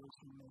by those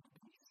who make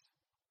peace.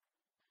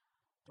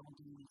 Don't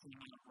do anything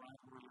out of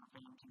rivalry or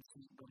vain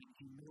conceit, but in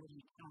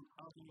humility count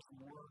others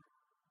more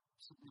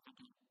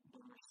significant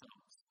than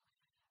yourselves.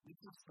 This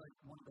is like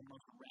one of the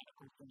most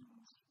radical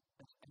things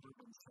that's ever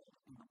been said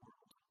in the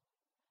world.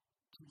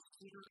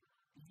 Consider,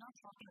 he's not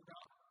talking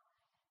about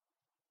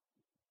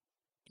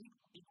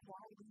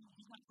equality,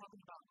 he's not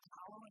talking about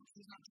tolerance,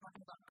 he's not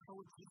talking about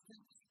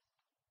coexistence.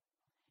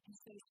 He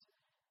says,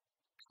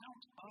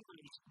 count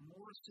others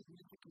more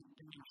significant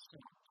than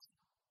yourselves.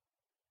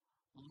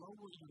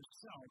 Lower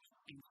yourself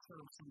and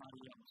serve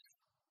somebody else.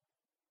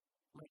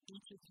 Let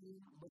each of you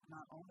look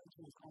not only to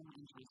his own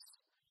interests,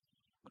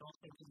 but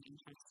also to the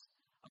interests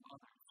of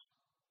others.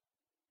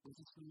 Does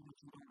this mean that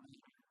you don't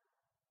matter?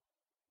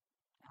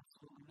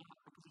 Absolutely not,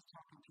 because he's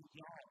talking to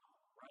y'all,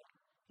 right?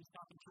 He's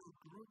talking to a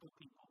group of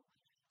people.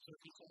 So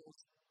if he says,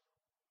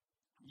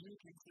 you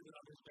consider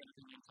others better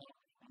than yourself,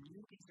 and you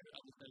consider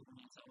others better than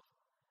yourself,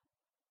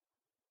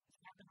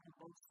 it's happening on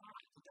both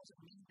sides. It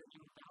doesn't mean that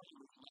your value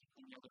is less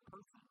than the other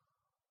person.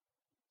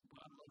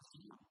 God loves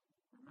you,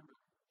 remember.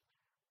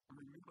 And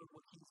remember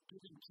what he's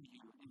given to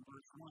you in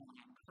verse 1,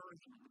 the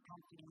encouragement, the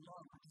comfort and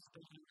love,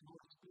 participation in the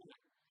Holy Spirit,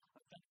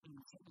 affection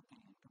and sympathy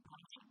and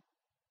compassion.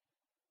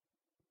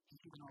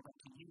 He's given all that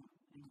to you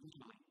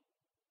individually.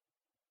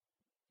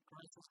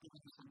 Christ has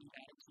given us a new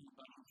attitude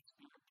by his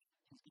Spirit.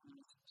 He's given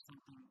us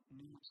something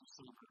new to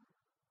savor,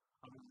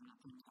 other than the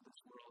things of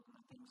this world and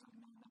the things of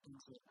men, the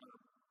things that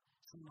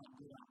seem like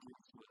good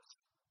ideas to us.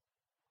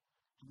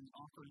 And he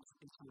offers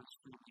it to us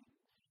freely.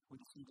 We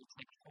just need to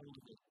take hold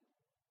of it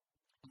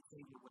and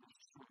savor what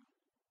is true.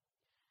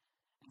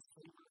 And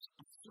savor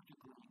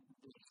specifically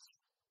this,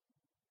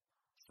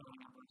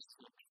 starting in verse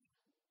 6.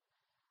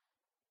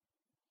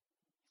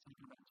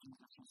 Speaking about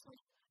Jesus, he said,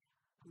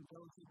 who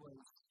though he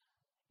was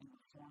in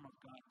the form of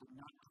God, did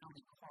not count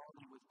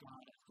equality with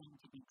God a thing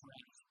to be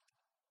grasped,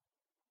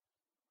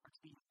 or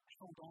to be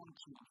held on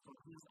to for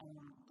his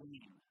own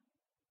gain.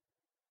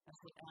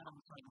 That's what Adam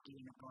tried to do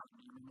in the garden.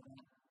 You remember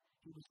that?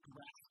 He was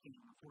grasping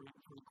for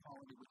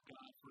equality with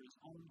God for his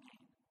own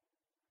gain.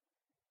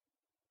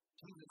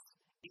 Jesus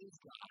is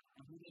God,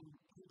 and he didn't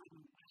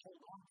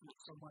hold on to it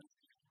so much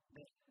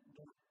that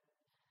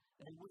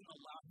he wouldn't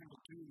allow him to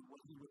do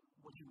what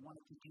he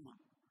wanted to do,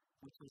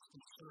 which was to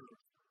serve.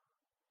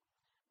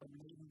 But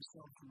made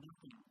himself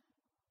nothing,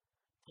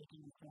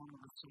 taking the form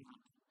of a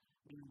servant,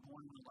 being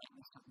born in the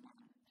likeness of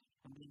men,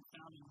 and being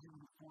found in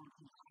human form,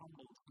 he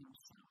humbled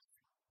himself.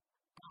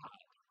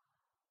 God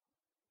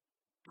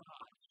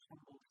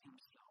humbled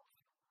himself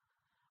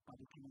by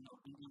becoming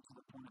obedient to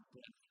the point of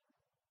death,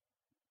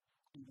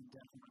 even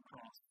death on the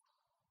cross.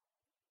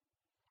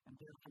 And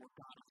therefore,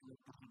 God has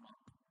lifted him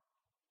up.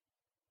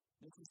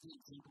 This is the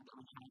example that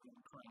we have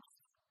in Christ.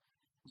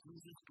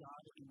 Jesus,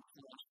 God in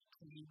flesh,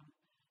 came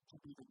to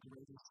be the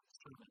greatest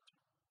servant.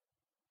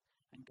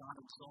 And God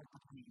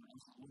exalted him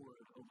as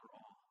Lord over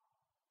all.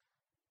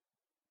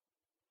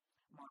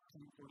 Mark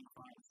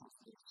 10:45 says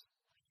this,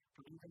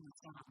 for even the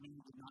Son of Man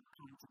did not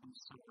come to be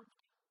served,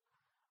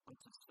 but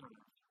to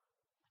serve,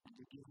 and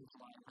to give his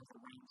life as a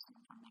ransom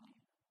for many.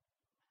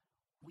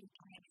 We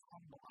can't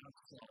humble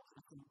ourselves.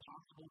 It's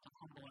impossible to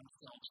humble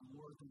ourselves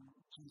more than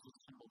Jesus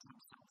humbled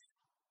himself.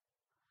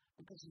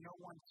 Because no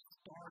one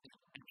started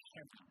in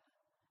heaven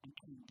and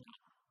came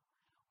down.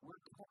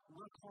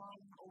 We're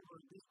crying over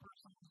this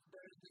person's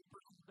bed, this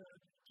person's bed.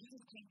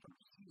 Jesus came from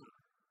here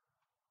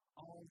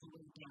all the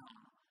way down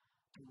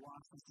to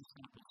wash his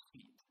disciples'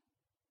 feet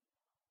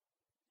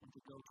and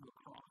to go to a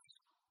cross.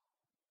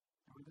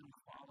 And we're going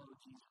to follow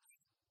Jesus.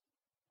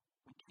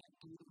 We can't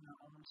do it in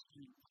our own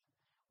strength.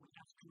 We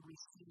have to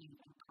receive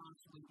and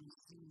constantly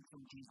receive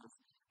from Jesus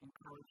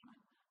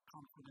encouragement,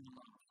 comfort, and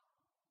love.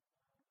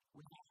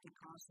 We have to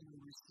constantly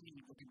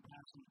receive the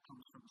compassion that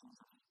comes from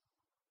Jesus.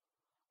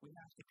 We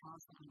have to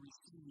constantly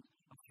receive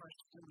a fresh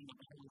filling of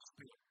the Holy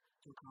Spirit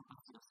to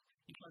accomplish this.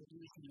 You try to do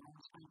this in your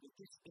own strength.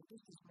 If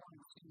this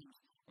morning seems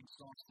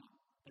exhausting,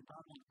 that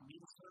God wants me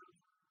to serve,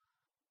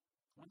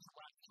 when's the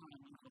last time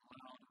you've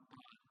allowed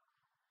God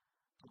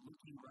to look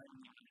you right in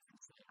the eyes and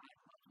say, I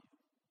love you?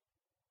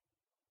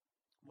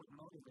 What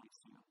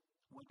motivates you?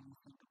 What do you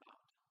think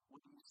about?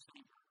 What do you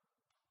say?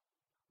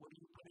 What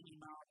do you put in your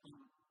mouth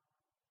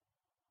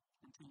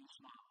until you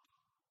smile?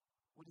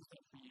 What is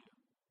that for you?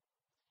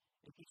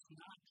 If it's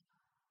not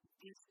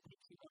this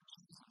picture of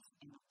Jesus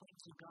and the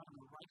things of God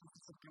and the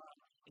righteousness of God,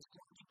 it's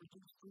going to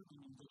produce fruit in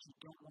you that you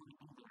don't want to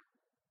be there.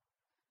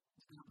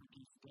 It's going to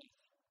produce death.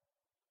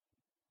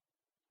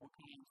 What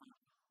kinds of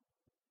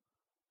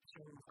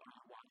shows are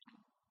you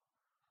watching?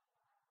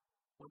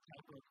 What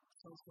type of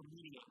social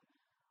media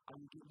are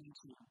you getting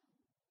into?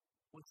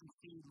 What's your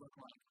feed look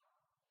like?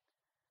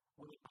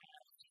 Will it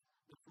pass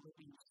the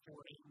Philippians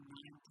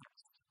 4:8-9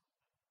 text?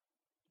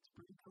 It's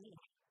pretty clear.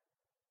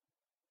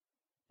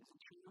 Is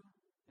it true?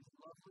 Is it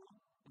lovely?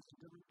 Is it a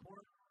good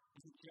report?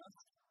 Is it just?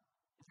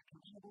 Is it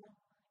commendable?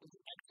 Is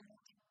it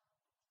excellent?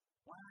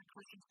 Why aren't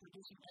Christians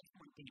producing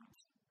excellent things?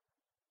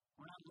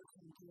 We're not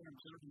listening to and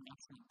observing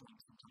excellent things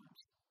sometimes.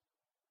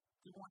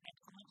 If you want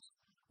excellence,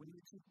 we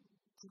need to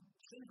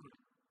savor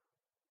it.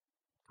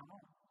 Come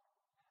on.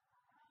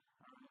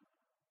 All right.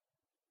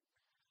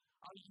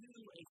 Are you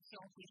a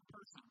selfish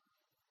person?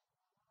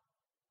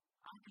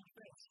 I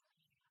confess,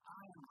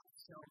 I am a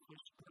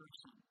selfish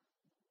person.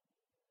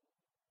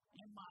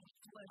 In my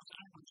flesh,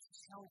 I'm a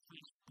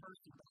selfish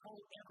person. The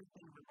whole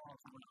everything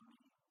revolves around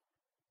me.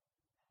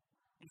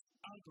 It's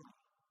ugly.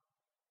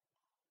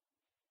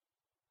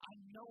 I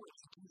know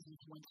it's Jesus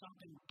when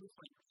something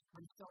different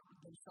than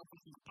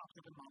selfishness pops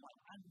up in my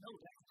life. I know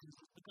that's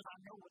Jesus because I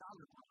know what I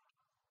look like.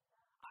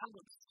 I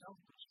look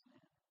selfish,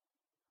 man.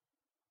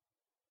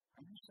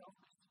 Are you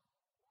selfish?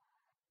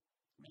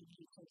 Maybe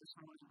you say to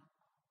someone,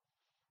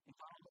 if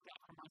I don't look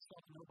out for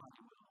myself, nobody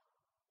will.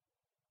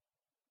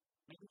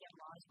 Maybe that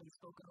lie's been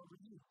spoken over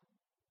you.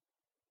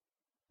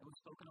 It was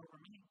spoken over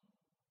me.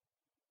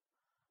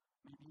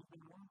 Maybe you've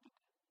been wounded.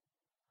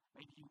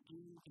 Maybe you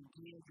give and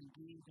give and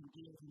give and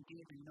give and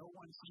give, and no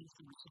one seems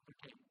to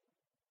reciprocate.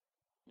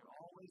 You're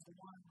always the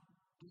one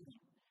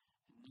giving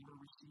and never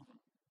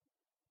receiving.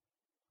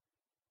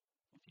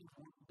 If you've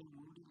been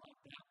wounded like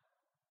that,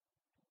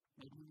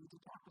 maybe you need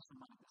to talk to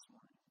somebody this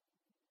morning.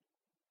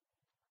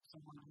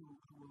 Someone who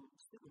will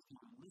sit with you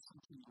and listen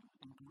to you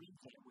and grieve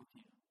that with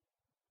you.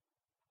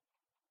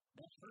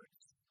 That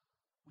hurts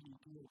when you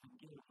give and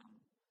give and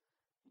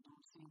you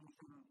don't see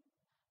anything.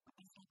 But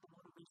that's not the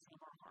motivation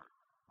of our heart,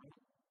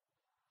 right?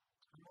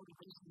 Our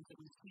motivation is that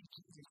we see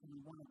Jesus and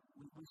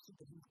we see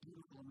that he's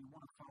beautiful and we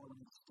want to follow in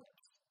his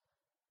steps.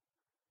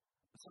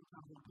 But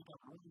sometimes we pick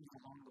up wounds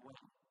along the way.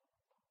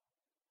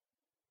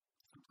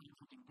 Sometimes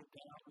we can get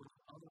that out with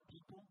other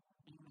people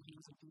in the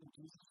hands of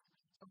Jesus.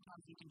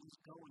 Sometimes you can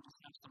just go and just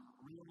have some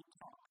real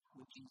talk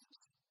with Jesus.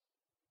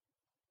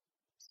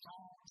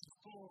 Psalms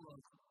full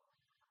of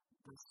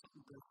the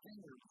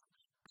singers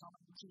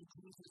coming to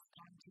Jesus,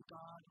 coming to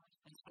God,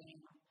 and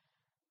saying,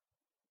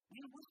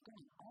 man, what's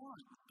going on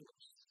with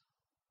this?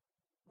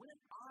 Where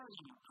are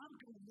you? I'm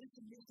doing this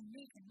and this and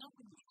this, and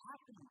nothing is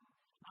happening.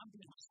 I'm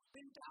being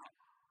spent out.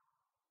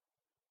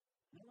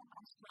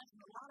 I'm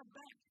scratching a lot of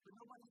backs, but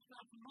nobody's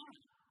scratching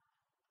mine.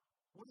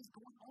 What is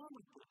going on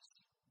with this?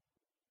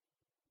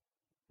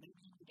 Maybe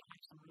you need to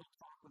have some real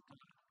talk with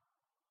God.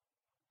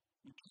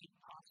 You can't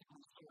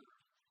possibly serve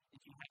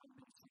if you haven't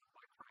been saved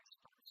by Christ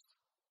first.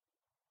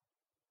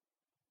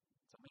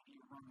 So maybe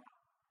you run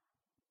out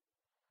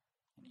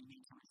and you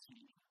need to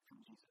receive from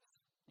Jesus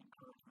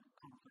encouragement,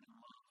 comfort,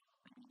 and love.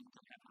 And you need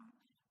to have him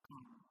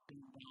come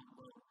bend down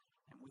low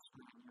and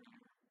whisper in your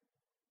ear.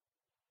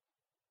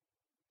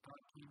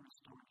 God can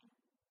restore you.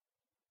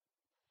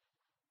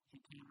 He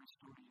can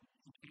restore you.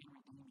 He can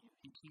redeem you.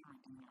 He can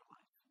redeem your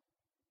life.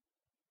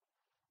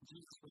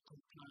 Jesus would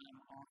take time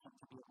often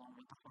to be alone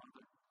with the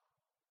Father.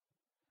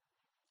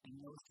 In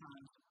those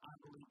times, I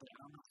believe that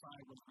our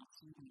Messiah was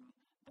receiving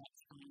that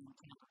same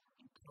type of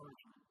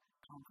encouragement,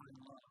 comfort,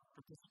 and love,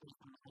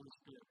 participation in the Holy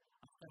Spirit,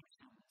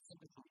 affection,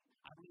 sympathy.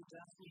 I believe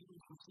that's what he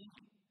was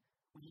receiving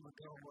when he would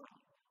go away.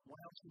 Why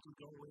else would you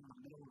go away in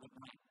the middle of the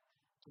night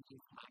to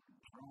just like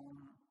thrown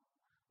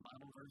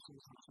Bible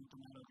verses or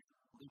something out of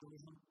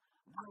legalism.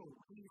 No,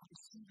 he is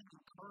receiving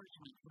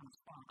encouragement from his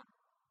Father.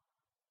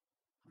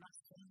 I'm not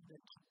saying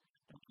that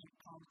don't keep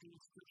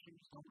concrete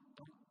scriptures, don't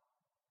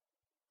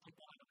take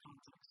that out of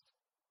context.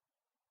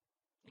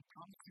 It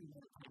comes to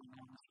meditating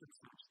on the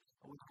scriptures,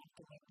 but we have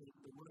to let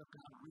the Word of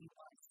God read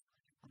us,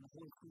 and the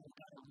Holy Spirit of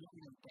God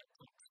illuminate that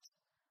text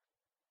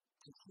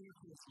to hear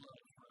His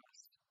love for us,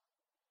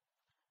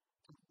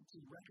 to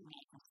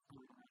recognize His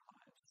Spirit in our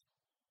lives,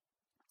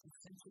 to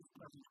sense His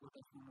presence with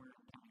us when we're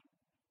in pain.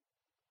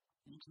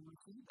 And you can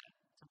receive that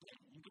today.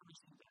 You can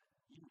receive that.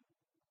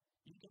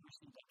 You can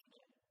receive that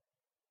today.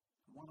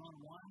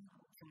 One-on-one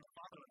from the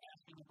Father,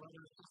 asking a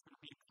brother or sister to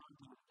be a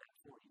conduit of that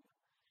for you.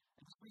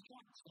 And just reach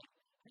out and say,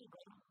 hey,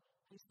 brother,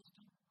 hey,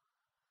 sister,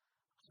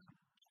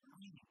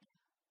 I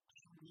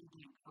need the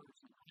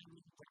encouragement. I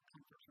need that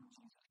comfort from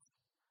Jesus.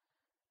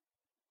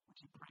 Would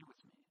you pray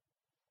with me?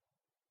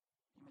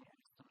 You may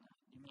ask them that.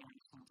 You may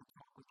ask them to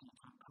talk with you,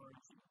 to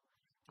encourage you,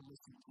 to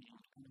listen to you,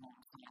 and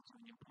alongside you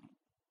in your pain.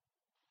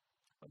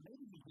 But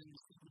maybe you've been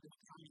receiving this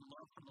kind of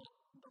love for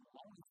the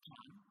longest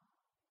time,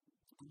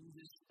 and you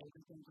just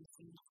everything just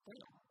seems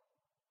stale.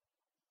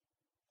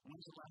 When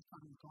was the last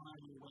time you've gone out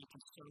of your way to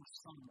serve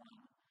someone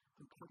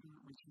who couldn't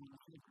return the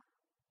favor?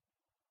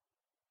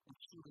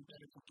 It's truly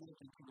better to give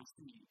than to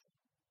receive.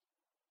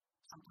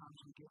 Sometimes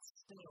we get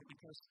stale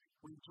because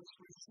we just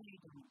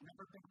received and we've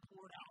never been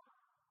poured out.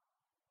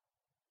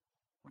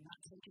 We're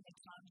not taking the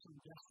time to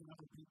invest in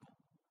other people.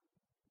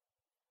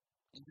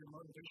 Is your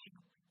motivation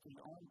for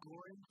your own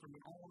glory, for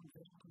your own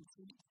vain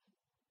conceit?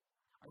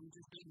 Are you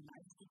just being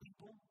nice to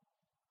people?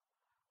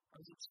 Or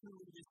is it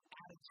truly this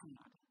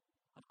attitude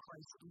of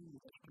Christ in you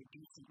that's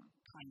producing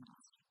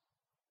kindness?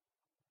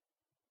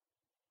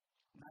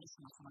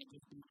 Niceness might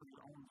just be for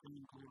your own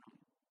vain glory.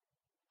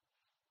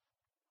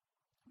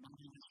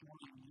 Maybe this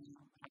morning you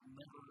have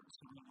never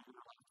surrendered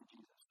your life to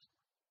Jesus.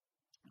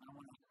 And I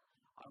want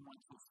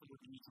to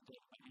serve you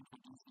today by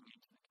introducing you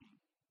to the King.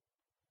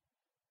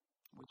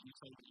 Would you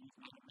say that you've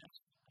made a mess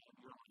of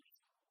your life?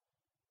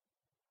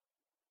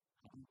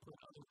 Have you put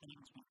other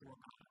things before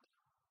God?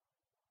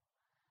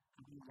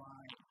 Have you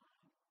lied,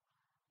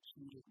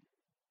 cheated,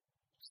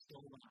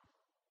 stolen?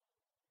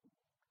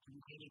 Have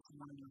you hated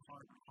someone in your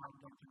heart and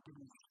harbored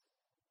unforgiveness?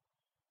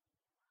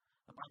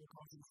 The Bible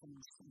calls these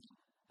things sin,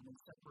 and they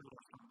separate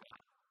us from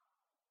God.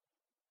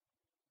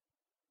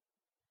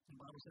 The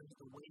Bible says that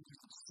the wages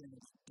of sin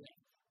is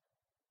death.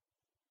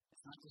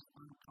 It's not just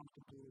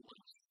uncomfortable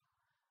life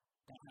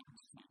that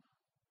happens to you,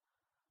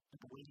 but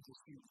the wages of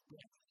sin is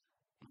death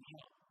and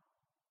hell.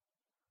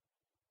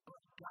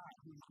 But God,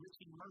 who is rich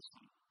in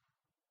mercy,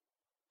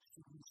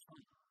 sent His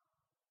Son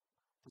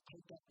to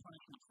take that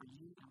punishment for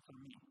you and for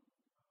me.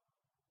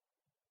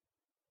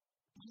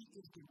 He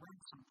is the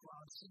ransom for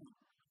our sin.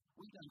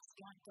 We've done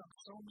stacked up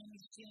so many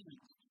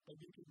sins that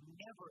we could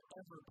never,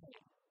 ever pay.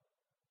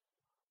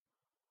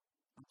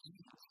 But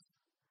Jesus,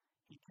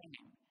 He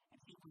came and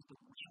He was the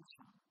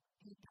ransom.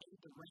 He paid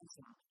the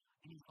ransom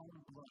in His own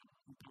blood.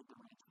 He paid the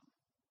ransom.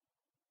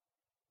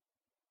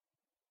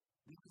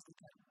 This is the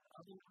kind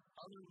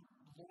other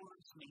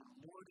lords may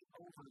lord it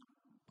over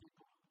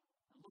people.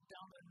 Look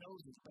down their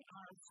noses, but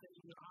our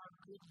Savior, our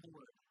good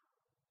Lord,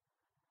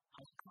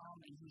 has come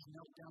and He's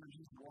knelt down and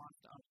He's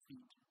washed our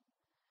feet.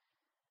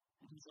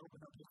 And He's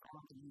opened up His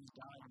arms and He's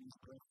died and He's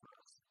bled for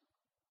us.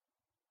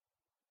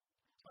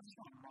 So I just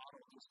want to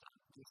model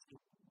this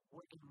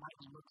what it might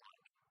look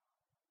like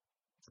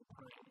to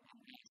pray and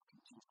ask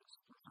Jesus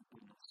for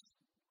forgiveness.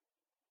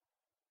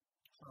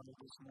 Father,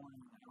 this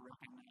morning I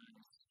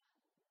recognize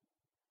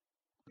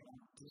that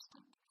I'm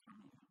distant from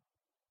you.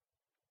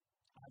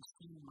 I've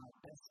seen my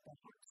best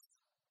efforts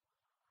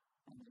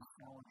and they've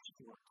fallen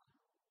short.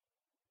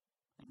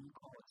 And you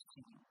call it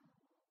sin.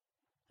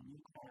 And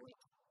you call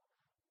it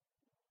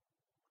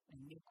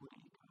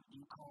iniquity.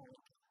 You call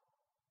it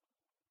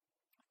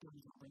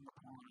things that bring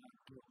upon our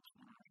guilt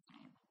and our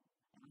shame.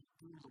 And I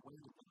feel the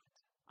weight of it.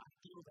 I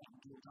feel that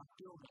guilt. I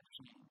feel that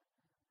shame.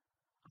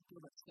 I feel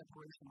that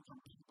separation from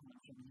people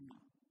and from you.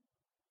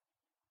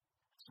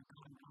 So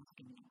God, I'm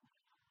asking you,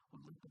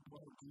 will let the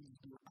blood of Jesus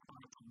be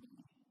applied to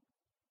me?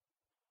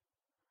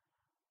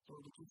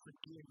 Lord, would you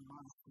forgive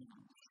my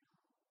sins?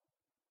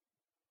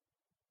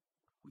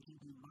 Would you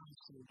be my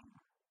Savior?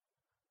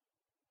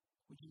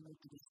 Would you make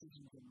the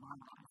decisions in my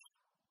life?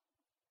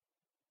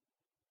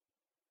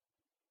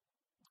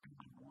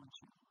 I want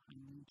you. I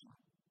need you.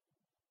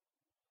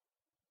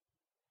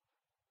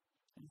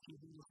 And if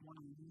you're here this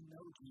morning and you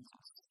know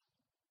Jesus,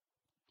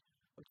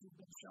 but you've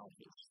been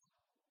selfish,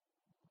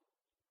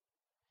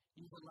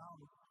 you've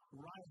allowed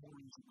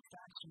rivalries and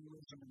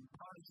factionalism and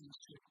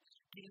partisanship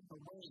get in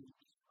the way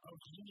of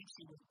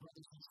unity with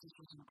brothers and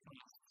sisters in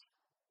Christ.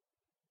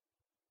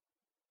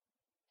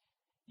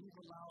 You've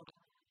allowed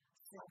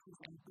selfish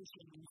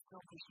ambition and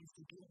selfishness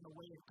to get in the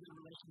way of good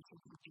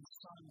relationships with your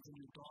sons and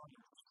your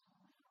daughters,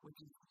 with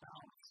your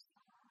spouse,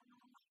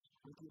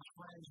 with your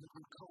friends, with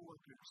your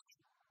co-workers,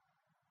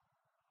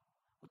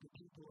 with the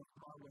people of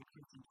Broadway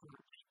Christian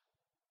Church.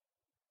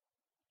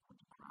 Would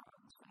you cry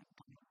and say,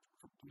 God,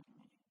 forgive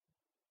me.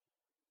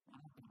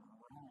 I've been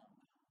wrong.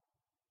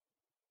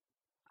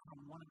 I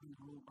don't want to be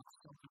ruled by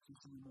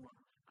selfishness anymore.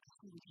 I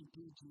see what you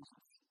did,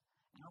 Jesus.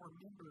 And I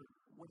remember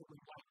what it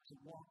was like to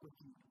walk with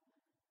you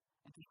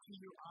and to see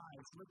your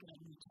eyes looking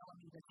at me, telling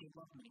me that you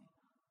love me.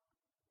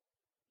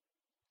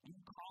 And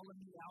you calling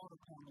me out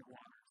upon the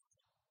waters.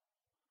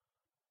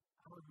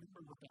 I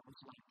remember what that was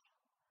like.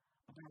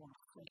 But now I'm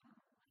sick.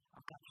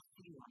 I've got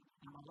fear.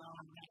 And I'm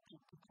allowing that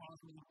to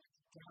cause me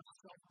to have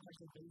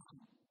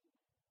self-preservation.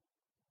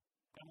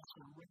 God, I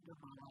surrender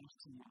my life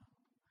to you.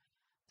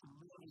 To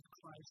live as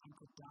Christ and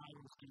to die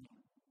as gain.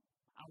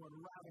 I would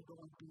rather go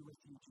and be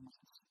with you,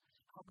 Jesus.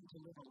 Help me to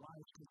live a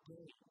life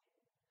today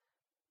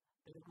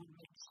that it would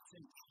make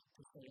sense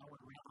to say, I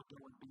would rather go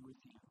and be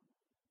with you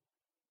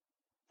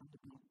than to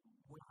be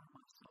wearing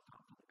myself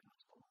out for the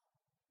gospel.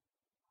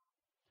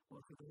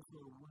 Lord, for those who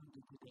are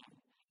wounded today,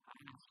 I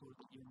ask, Lord,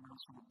 that your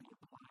mercy would be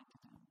applied to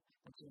them,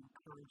 that your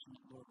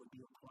encouragement, Lord, would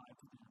be applied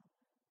to them.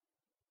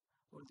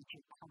 Lord, that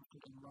your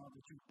comfort and love,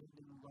 that your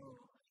bending low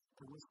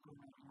to whisper in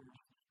our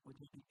ears would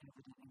just be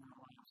evident in our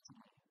lives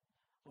today.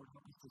 Lord,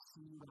 help us to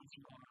see you as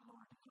you are,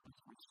 Lord, and help us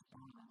to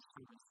respond in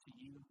service